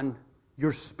focusing on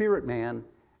your spirit man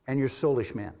and your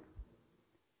soulish man?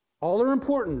 All are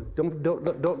important.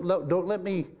 Don't let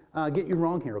me get you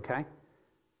wrong here, okay?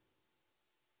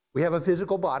 We have a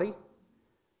physical body.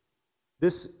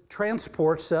 This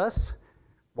transports us,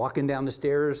 walking down the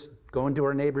stairs, going to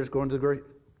our neighbors, going to the grocery.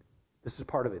 This is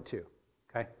part of it too,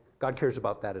 okay? God cares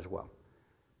about that as well.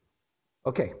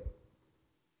 Okay.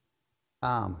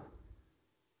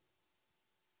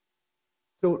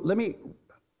 So let me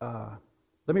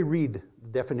read the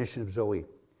definition of Zoe.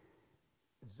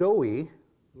 Zoe,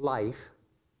 life,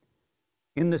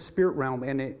 in the spirit realm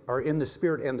or in the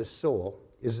spirit and the soul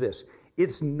is this.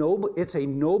 It's noble. It's a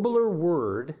nobler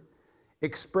word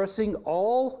expressing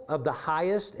all of the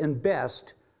highest and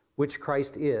best which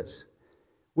Christ is,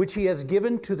 which He has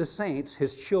given to the saints,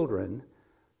 His children,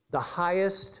 the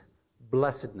highest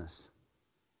blessedness.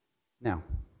 Now,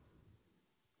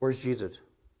 where's Jesus?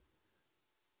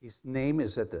 His name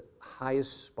is at the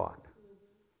highest spot.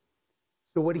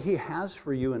 So what He has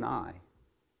for you and I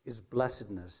is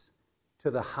blessedness to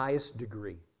the highest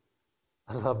degree.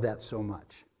 I love that so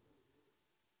much.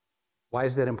 Why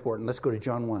is that important? Let's go to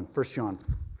John 1. 1 John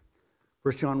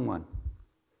 1.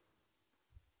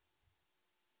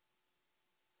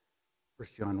 1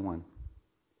 John 1.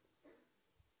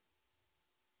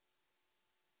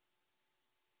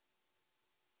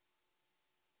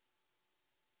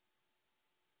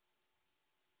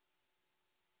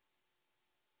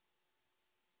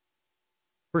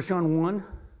 First John 1,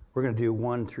 we're going to do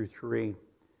 1 through 3.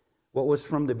 What was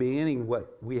from the beginning,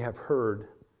 what we have heard,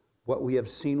 what we have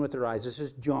seen with our eyes. This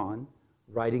is John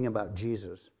writing about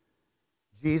Jesus.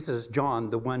 Jesus, John,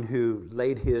 the one who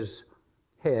laid his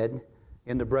head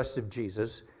in the breast of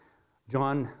Jesus.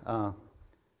 John,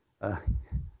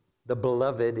 the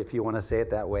beloved, if you want to say it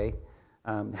that way,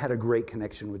 had a great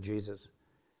connection with Jesus.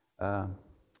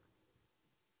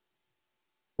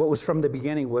 What was from the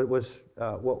beginning, what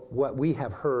we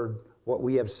have heard, what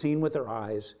we have seen with our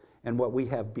eyes, and what we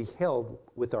have beheld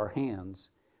with our hands,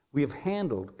 we have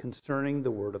handled concerning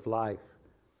the word of life.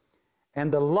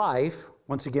 And the life,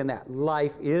 once again, that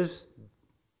life is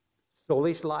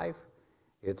soulish life,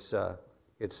 it's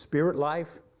spirit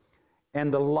life,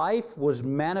 and the life was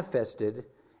manifested,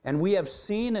 and we have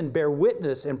seen and bear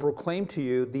witness and proclaim to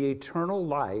you the eternal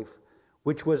life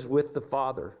which was with the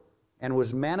Father and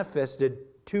was manifested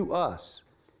to us.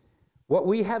 What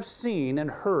we have seen and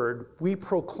heard, we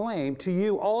proclaim to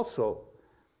you also,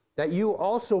 that you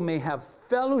also may have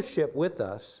fellowship with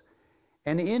us.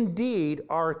 And indeed,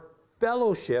 our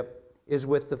fellowship is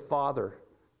with the Father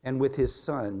and with His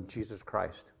Son, Jesus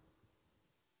Christ.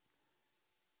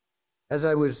 As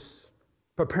I was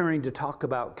preparing to talk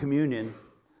about communion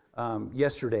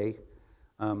yesterday,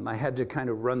 I had to kind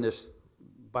of run this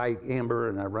by Amber,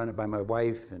 and I run it by my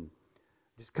wife, and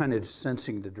just kind of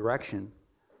sensing the direction.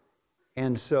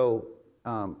 And so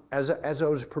as I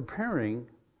was preparing,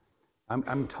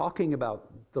 I'm talking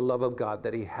about the love of God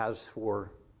that he has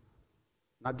for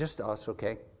not just us,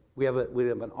 okay? We have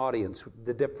an audience.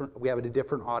 We have a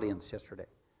different audience yesterday.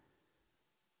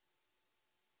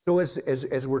 So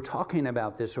as we're talking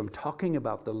about this, I'm talking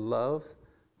about the love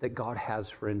that God has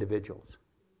for individuals.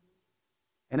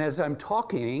 And as I'm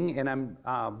talking and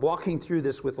I'm walking through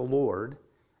this with the Lord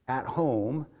at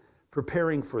home,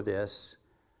 preparing for this,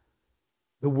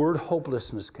 the word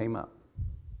hopelessness came up.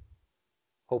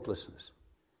 Hopelessness.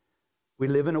 We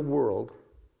live in a world,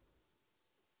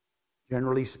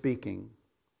 generally speaking,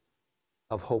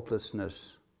 of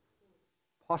hopelessness,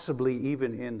 possibly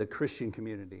even in the Christian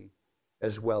community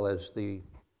as well as the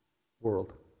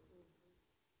world.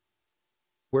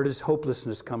 Where does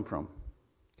hopelessness come from?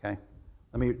 Okay,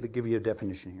 let me give you a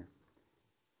definition here.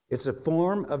 It's a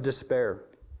form of despair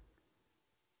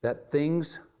that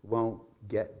things won't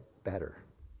get better.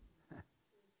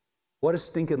 What a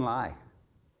stinking lie.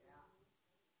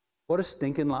 What a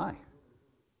stinking lie.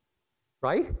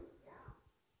 Right?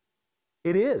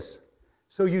 It is.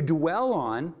 So you dwell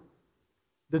on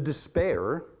the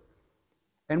despair,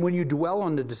 and when you dwell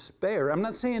on the despair, I'm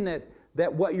not saying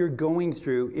that what you're going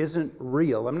through isn't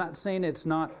real. I'm not saying it's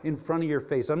not in front of your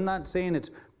face. I'm not saying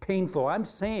it's painful. I'm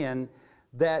saying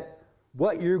that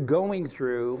what you're going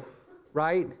through,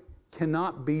 right,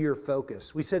 cannot be your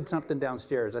focus. We said something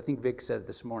downstairs. I think Vic said it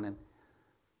this morning.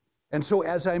 And so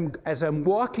as I'm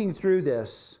walking through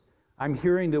this, I'm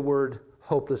hearing the word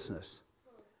hopelessness.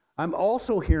 I'm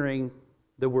also hearing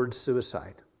the word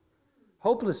suicide.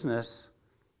 Hopelessness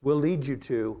will lead you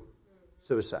to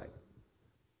suicide.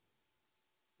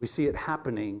 We see it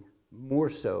happening more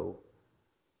so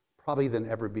probably than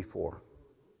ever before.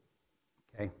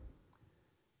 Okay?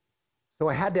 So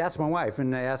I had to ask my wife,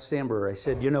 and I asked Amber, I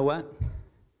said, you know what?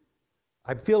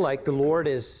 I feel like the Lord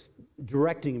is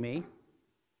directing me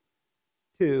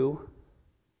to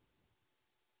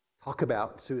talk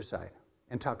about suicide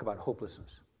and talk about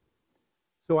hopelessness.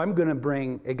 So I'm going to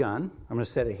bring a gun. I'm going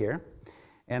to set it here.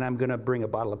 And I'm going to bring a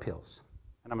bottle of pills.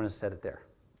 And I'm going to set it there.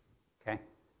 Okay?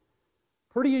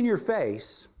 Pretty in your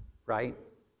face, right?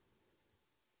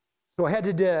 So I had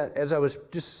to, as I was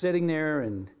just sitting there,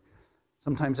 and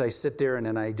sometimes I sit there and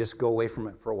then I just go away from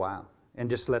it for a while and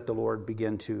just let the Lord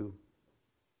begin to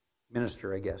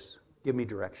minister, I guess. Give me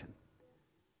direction.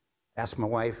 Ask my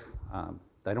wife.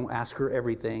 I don't ask her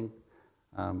everything.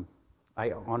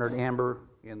 I honored Amber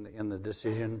in the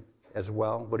decision as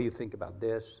well. What do you think about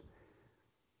this?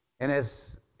 And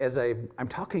as I'm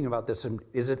talking about this,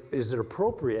 is it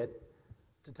appropriate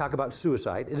to talk about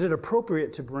suicide? Is it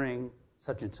appropriate to bring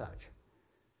such and such?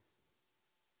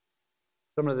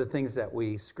 Some of the things that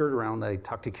we skirt around, I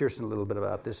talked to Kirsten a little bit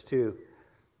about this too,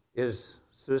 is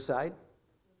suicide,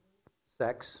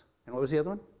 sex, and what was the other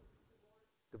one?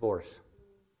 Divorce.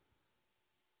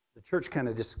 The church kind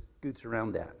of just scoots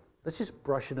around that. Let's just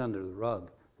brush it under the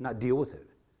rug, not deal with it.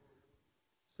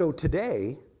 So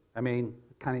today,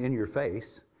 kind of in your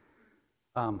face,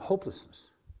 hopelessness.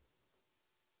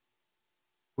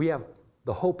 We have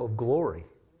the hope of glory.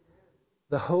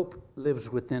 The hope lives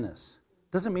within us.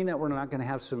 Doesn't mean that we're not going to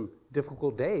have some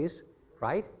difficult days,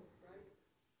 right?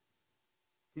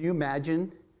 Can you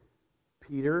imagine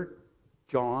Peter,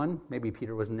 John, maybe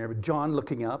Peter wasn't there, but John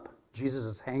looking up, Jesus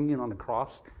is hanging on the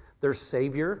cross, their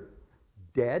Savior,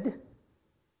 dead?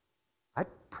 I'd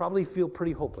probably feel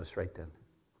pretty hopeless right then.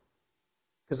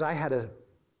 Because I had a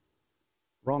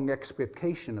wrong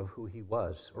expectation of who he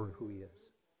was or who he is.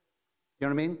 You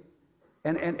know what I mean?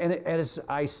 And as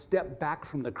I step back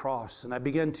from the cross and I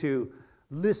begin to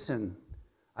listen,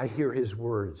 I hear his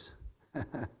words.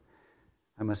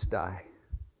 I must die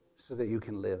so that you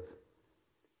can live.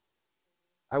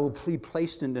 I will be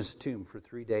placed in this tomb for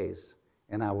 3 days,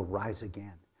 and I will rise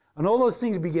again. And all those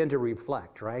things begin to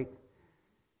reflect, right?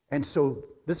 And so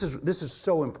this is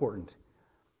so important.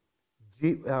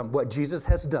 What Jesus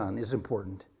has done is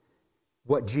important.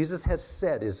 What Jesus has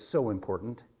said is so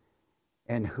important.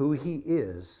 And who he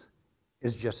is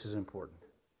just as important.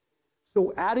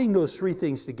 So adding those three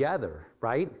things together,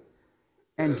 right?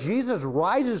 And Jesus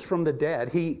rises from the dead.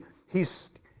 He's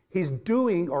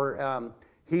doing, or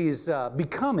he's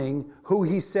becoming who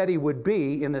he said he would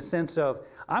be, in the sense of,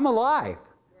 I'm alive.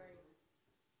 Right.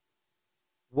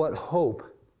 What hope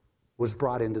was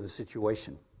brought into the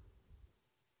situation?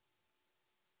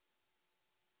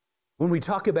 When we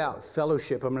talk about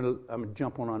fellowship, I'm going to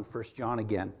jump on 1 John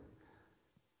again.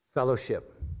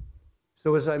 Fellowship.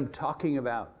 So as I'm talking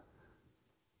about,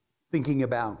 thinking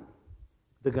about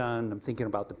the gun, I'm thinking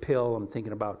about the pill, I'm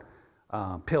thinking about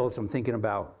pills, I'm thinking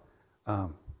about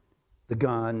the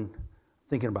gun,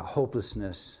 thinking about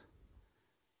hopelessness.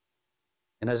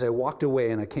 And as I walked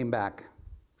away and I came back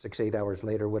 6-8 hours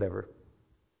later, whatever,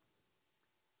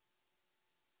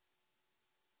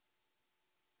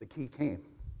 the key came.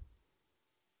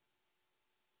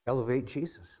 Elevate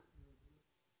Jesus.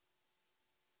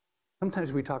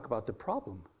 Sometimes we talk about the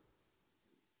problem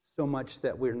so much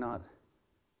that we're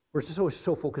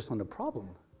so focused on the problem.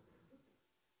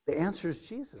 The answer is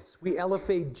Jesus. We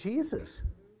elevate Jesus.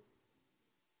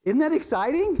 Isn't that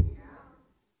exciting?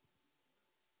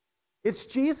 It's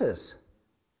Jesus.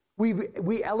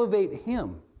 We elevate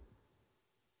him.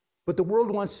 But the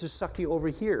world wants to suck you over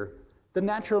here. The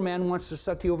natural man wants to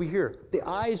suck you over here. The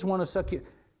eyes want to suck you.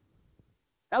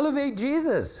 Elevate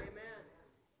Jesus. Amen.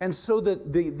 And so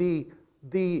the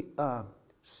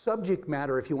subject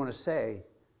matter, if you want to say,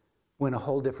 went a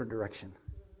whole different direction.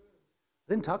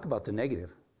 I didn't talk about the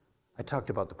negative. I talked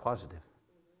about the positive.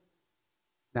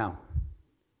 Now,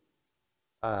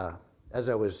 as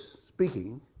I was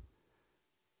speaking,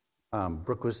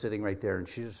 Brooke was sitting right there, and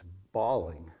she's just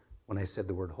bawling when I said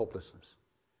the word hopelessness.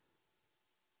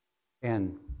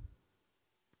 And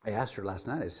I asked her last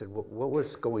night, I said, what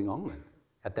was going on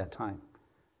at that time?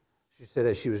 She said,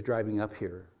 as she was driving up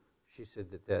here, she said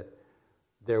that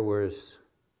there was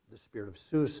the spirit of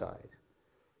suicide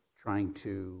trying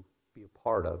to be a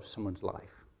part of someone's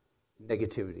life.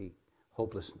 Negativity,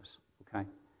 hopelessness, okay?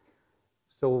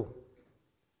 So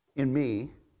in me,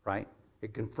 right,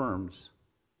 it confirms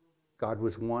God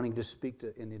was wanting to speak to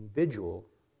an individual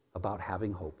about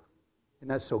having hope. Isn't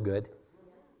that so good?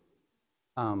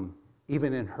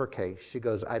 Even in her case, she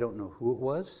goes, I don't know who it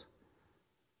was,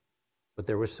 but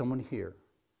there was someone here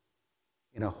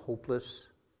in a hopeless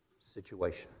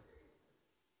situation.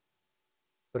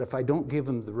 But if I don't give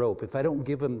them the rope, if I don't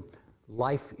give them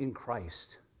life in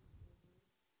Christ,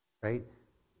 right?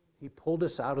 He pulled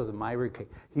us out of the miry clay.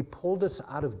 He pulled us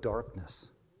out of darkness.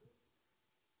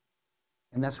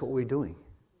 And that's what we're doing.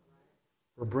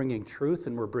 We're bringing truth,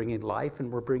 and we're bringing life,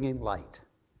 and we're bringing light.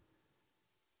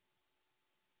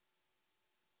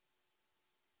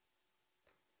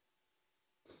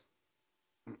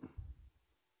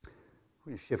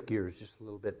 We're going to shift gears just a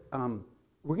little bit.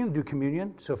 We're going to do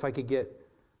communion, so if I could get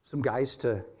some guys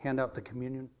to hand out the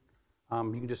communion.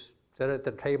 You can just set it at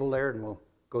the table there, and we'll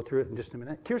go through it in just a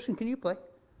minute. Kirsten, can you play?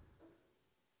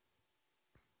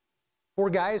 4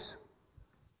 guys,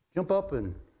 jump up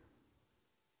and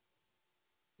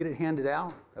get it handed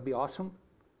out. That'd be awesome.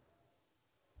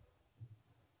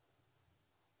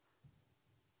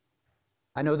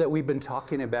 I know that we've been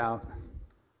talking about,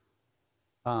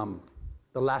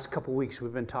 the last couple weeks,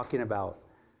 we've been talking about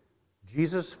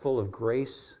Jesus full of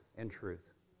grace and truth.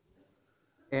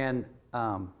 And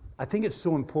I think it's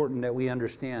so important that we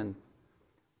understand,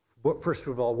 first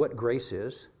of all, what grace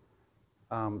is.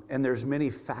 And there's many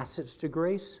facets to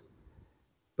grace,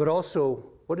 but also,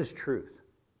 what is truth?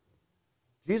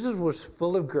 Jesus was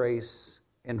full of grace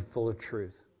and full of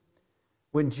truth.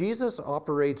 When Jesus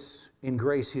operates in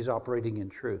grace, he's operating in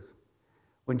truth.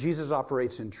 When Jesus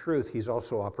operates in truth, he's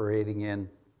also operating in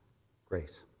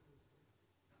grace.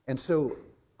 And so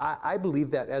I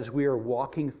believe that as we are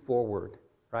walking forward,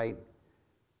 right?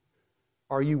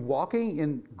 Are you walking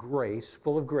in grace,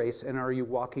 full of grace, and are you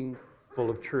walking full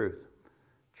of truth?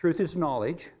 Truth is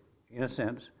knowledge, in a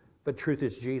sense, but truth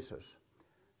is Jesus.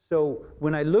 So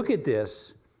when I look at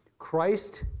this,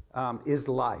 Christ is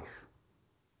life.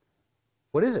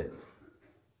 What is it?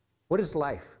 What is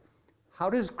life? How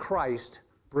does Christ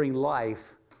bring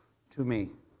life to me?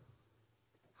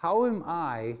 How am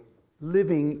I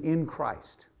living in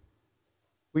Christ?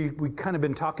 We kind of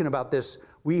been talking about this.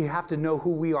 We have to know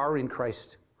who we are in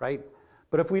Christ, right?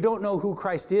 But if we don't know who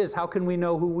Christ is, how can we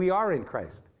know who we are in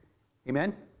Christ?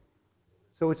 Amen?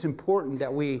 So it's important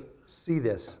that we see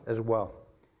this as well.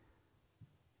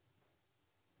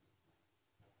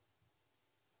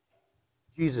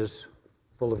 Jesus,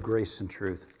 full of grace and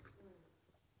truth.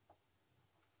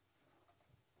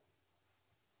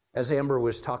 As Amber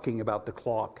was talking about the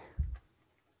clock,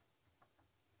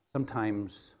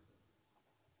 sometimes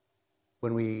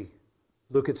when we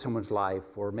look at someone's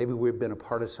life, or maybe we've been a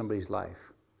part of somebody's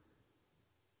life,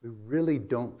 we really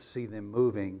don't see them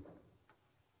moving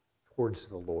towards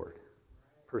the Lord,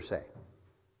 per se.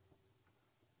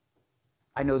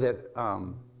 I know that,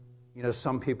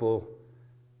 some people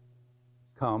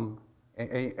come,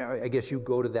 and I guess you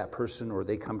go to that person, or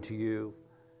they come to you,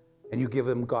 and you give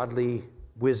them godly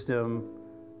wisdom,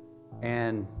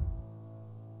 and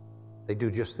they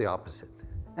do just the opposite.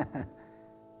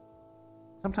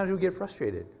 Sometimes we get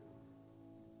frustrated.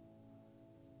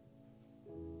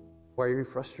 Why are you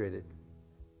frustrated?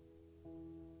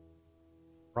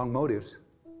 Wrong motives.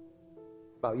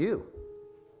 About you.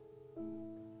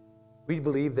 We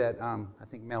believe that, I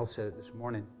think Mel said it this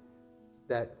morning,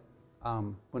 that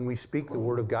when we speak the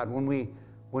Word of God, when we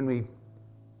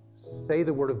say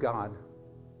the Word of God,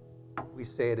 we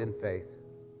say it in faith.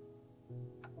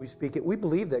 We speak it. We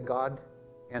believe that God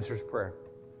answers prayer.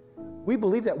 We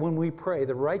believe that when we pray,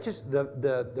 the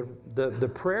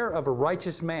prayer of a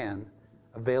righteous man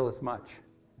availeth much.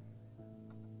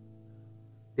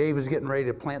 Dave is getting ready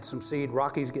to plant some seed.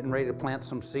 Rocky's getting ready to plant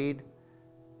some seed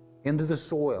into the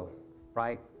soil,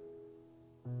 right?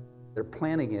 They're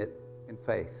planting it in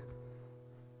faith.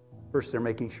 First, they're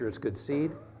making sure it's good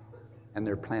seed, and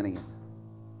they're planting it.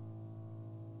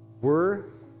 We're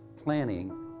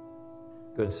planting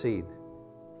good seed.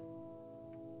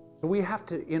 So we have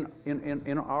to,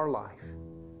 in our life,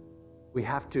 we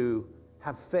have to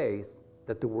have faith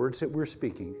that the words that we're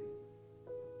speaking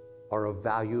are of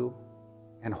value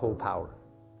and hold power.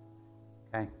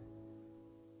 Okay?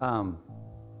 One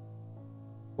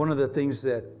of the things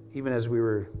that, even as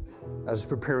I was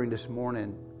preparing this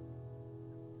morning,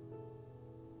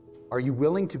 are you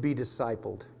willing to be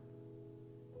discipled?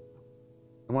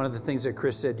 And one of the things that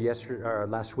Chris said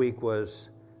last week was,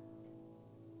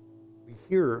 we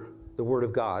hear the Word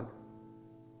of God,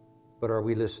 but are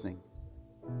we listening?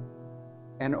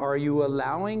 And are you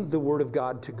allowing the Word of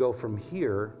God to go from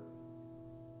here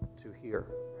to here?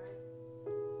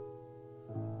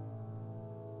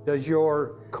 Does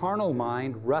your carnal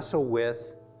mind wrestle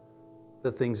with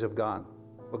the things of God,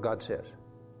 what God says?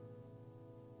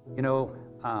 You know,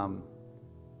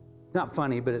 not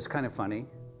funny, but it's kind of funny,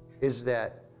 is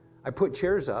that I put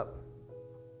chairs up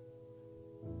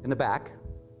in the back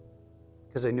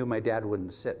because I knew my dad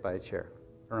wouldn't sit by a chair,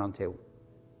 a round table.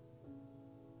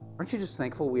 Aren't you just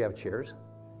thankful we have chairs?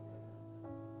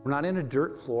 We're not in a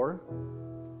dirt floor,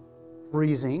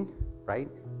 freezing, right?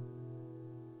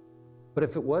 But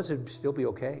if it was, it'd still be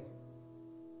okay.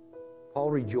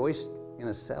 Paul rejoiced in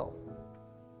a cell.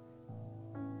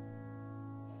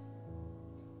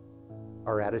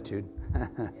 Our attitude,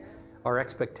 our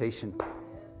expectation.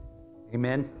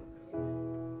 Amen?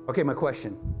 Okay, my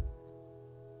question.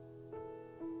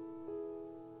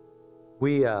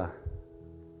 We, you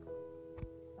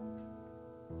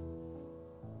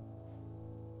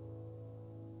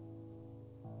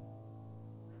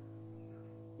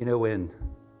know, when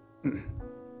a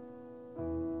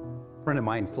friend of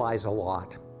mine flies a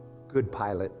lot, good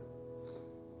pilot,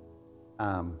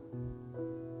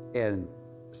 and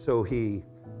so he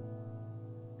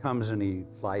comes and he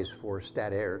flies for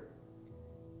Stat Air,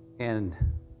 and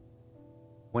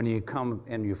when you come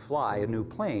and you fly a new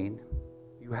plane,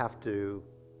 you have to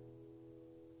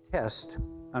test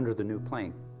under the new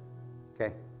plane,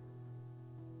 okay?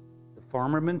 The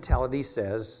farmer mentality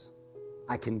says,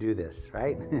 I can do this,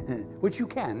 right? Which you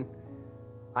can.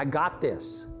 I got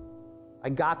this,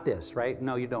 right?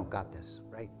 No, you don't got this,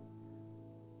 right?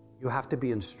 You have to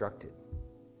be instructed,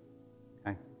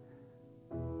 okay?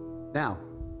 Now,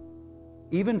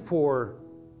 even for,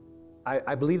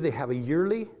 I believe they have a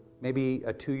yearly, maybe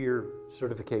a 2-year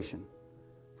certification.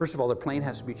 First of all, the plane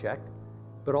has to be checked,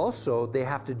 but also they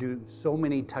have to do so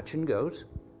many touch and goes,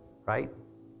 right?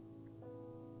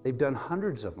 They've done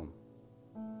hundreds of them,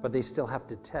 but they still have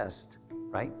to test,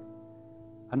 right?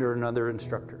 Under another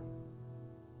instructor.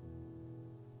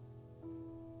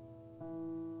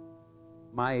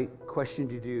 My question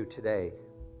to you today,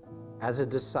 as a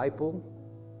disciple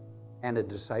and a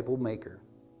disciple maker,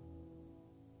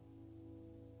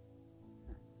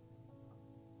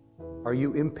 are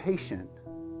you impatient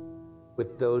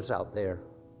with those out there?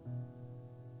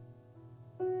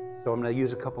 So I'm going to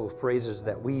use a couple of phrases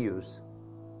that we use,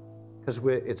 because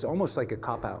it's almost like a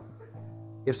cop-out.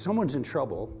 If someone's in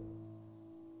trouble,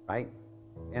 right,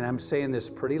 and I'm saying this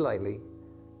pretty lightly,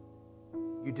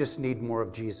 you just need more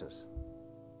of Jesus.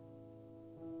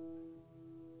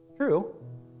 True.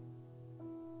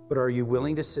 But are you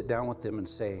willing to sit down with them and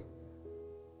say,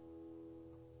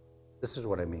 this is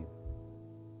what I mean?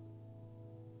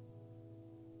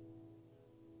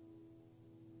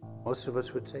 Most of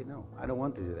us would say, no, I don't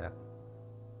want to do that.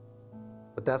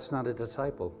 But that's not a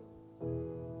disciple.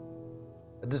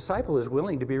 A disciple is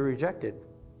willing to be rejected.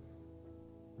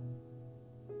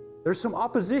 There's some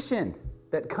opposition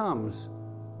that comes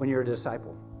when you're a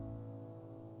disciple.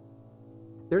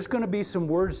 There's going to be some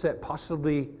words that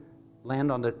possibly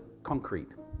land on the concrete.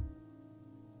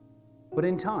 But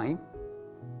in time,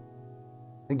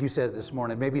 I think you said it this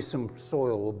morning, maybe some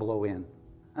soil will blow in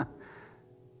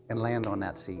and land on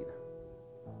that seed.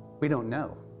 We don't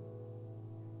know.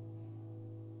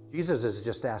 Jesus has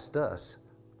just asked us,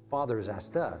 Father has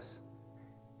asked us,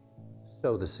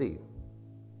 sow the seed.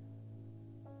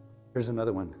 Here's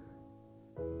another one.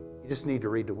 You just need to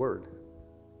read the word.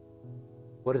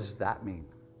 What does that mean?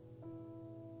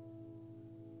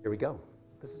 Here we go.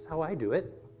 This is how I do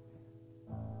it.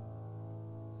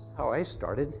 This is how I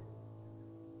started.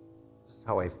 This is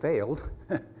how I failed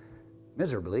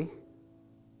miserably.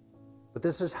 But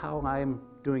this is how I'm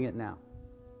doing it now.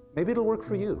 Maybe it'll work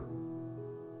for you.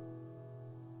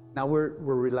 Now we're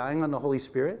relying on the Holy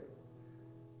Spirit.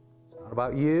 It's not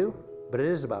about you, but it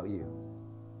is about you.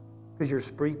 Because you're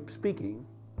speaking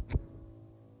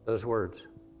those words.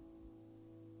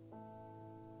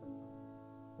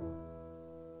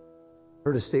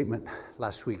 Heard a statement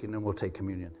last week, and then we'll take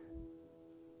communion.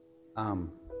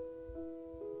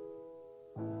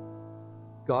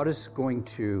 God is drawing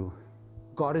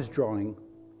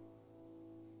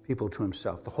people to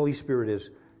himself. The Holy Spirit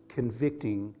is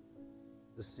convicting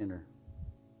the sinner.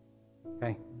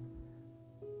 Okay?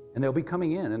 And they'll be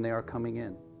coming in, and they are coming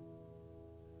in.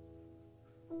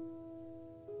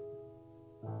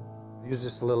 Use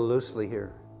this a little loosely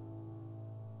here.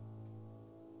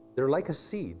 They're like a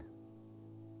seed.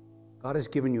 God has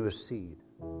given you a seed.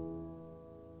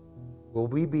 Will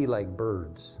we be like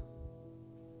birds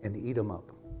and eat them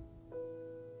up?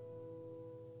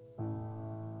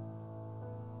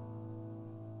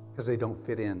 Because they don't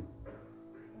fit in.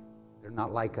 They're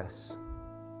not like us.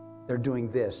 They're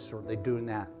doing this or they're doing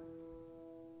that.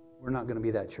 We're not going to be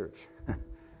that church.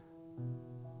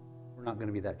 We're not going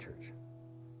to be that church.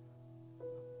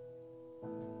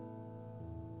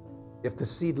 If the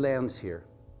seed lands here,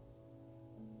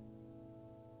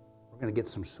 we're going to get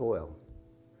some soil.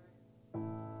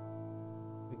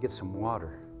 We get some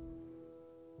water.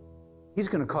 He's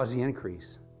going to cause the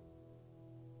increase.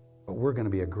 But we're going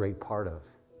to be a great part of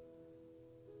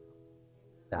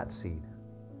that seed.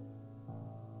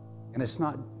 And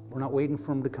we're not waiting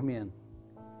for him to come in.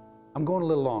 I'm going a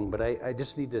little long, but I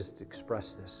just need to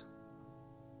express this.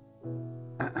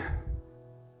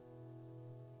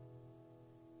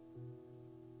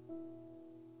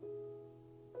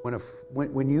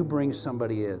 When you bring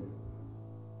somebody in,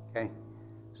 okay,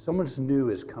 someone's new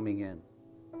is coming in.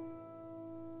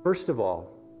 First of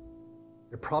all,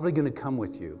 they're probably going to come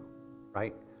with you,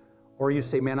 right? Or you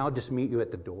say, man, I'll just meet you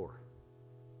at the door.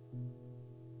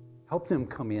 Help them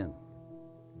come in.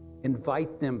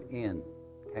 Invite them in,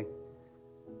 okay?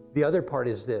 The other part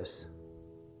is this.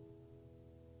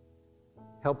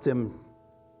 Help them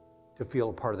to feel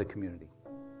a part of the community.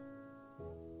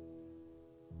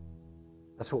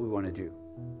 That's what we want to do.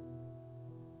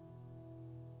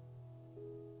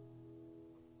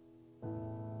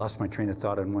 Lost my train of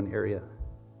thought in one area.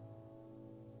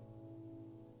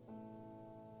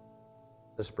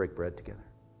 Let's break bread together.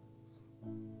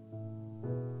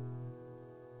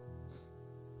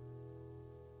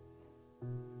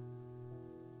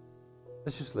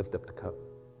 Let's just lift up the cup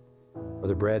or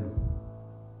the bread.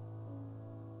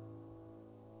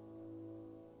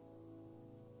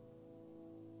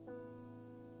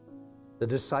 The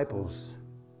disciples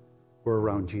were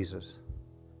around Jesus.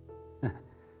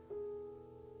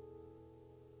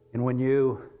 And when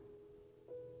you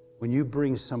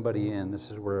bring somebody in, this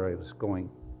is where I was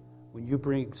going. When you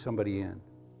bring somebody in,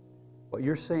 what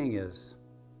you're saying is,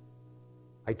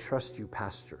 I trust you,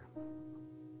 Pastor.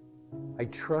 I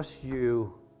trust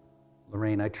you,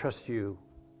 Lorraine. I trust you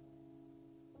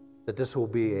that this will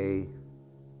be a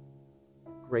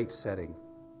great setting,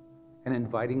 an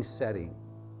inviting setting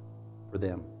for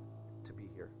them to be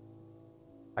here.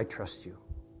 I trust you.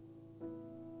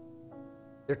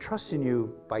 They're trusting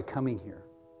you by coming here.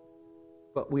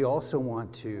 But we also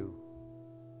want to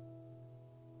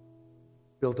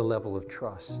build a level of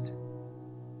trust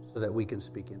so that we can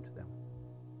speak into them.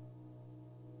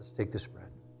 Let's take this bread.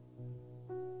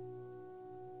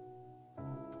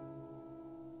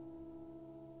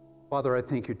 Father, I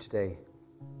thank you today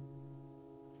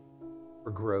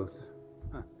for growth.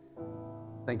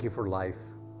 Thank you for life.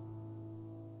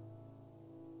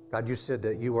 God, you said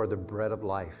that you are the bread of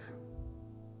life.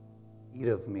 Eat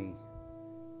of me.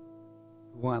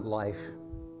 If we want life,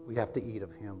 we have to eat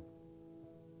of him.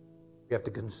 We have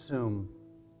to consume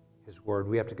his word.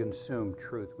 We have to consume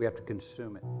truth. We have to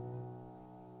consume it.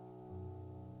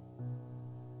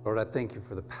 Lord, I thank you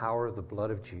for the power of the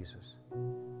blood of Jesus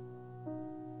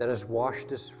that has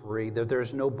washed us free, that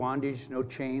there's no bondage, no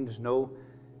chains,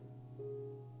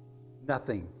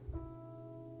 nothing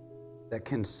that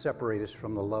can separate us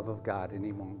from the love of God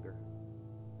any longer.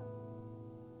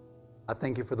 I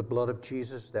thank you for the blood of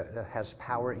Jesus that has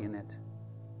power in it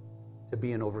to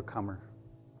be an overcomer,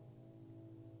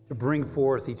 to bring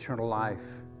forth eternal life,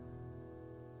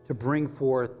 to bring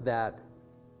forth that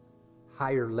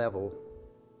higher level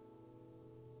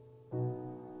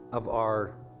of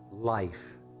our life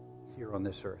here on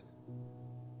this earth.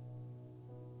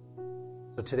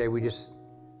 So today we just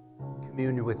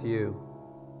commune with you.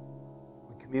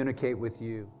 We communicate with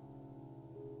you.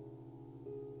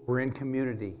 We're in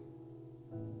community,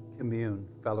 commune,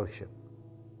 fellowship.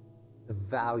 The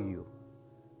value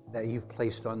that you've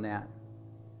placed on that.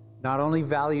 Not only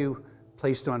value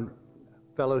placed on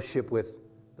fellowship with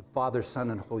the Father, Son,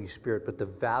 and Holy Spirit, but the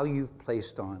value you've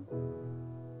placed on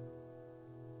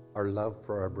our love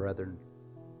for our brethren.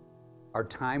 Our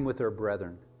time with our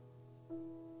brethren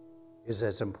is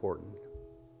as important.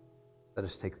 Let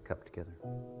us take the cup together.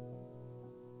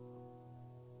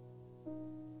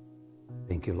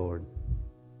 Thank you, Lord.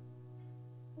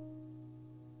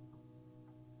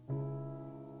 I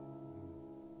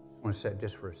want to say it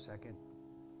just for a second.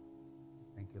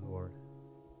 Thank you, Lord.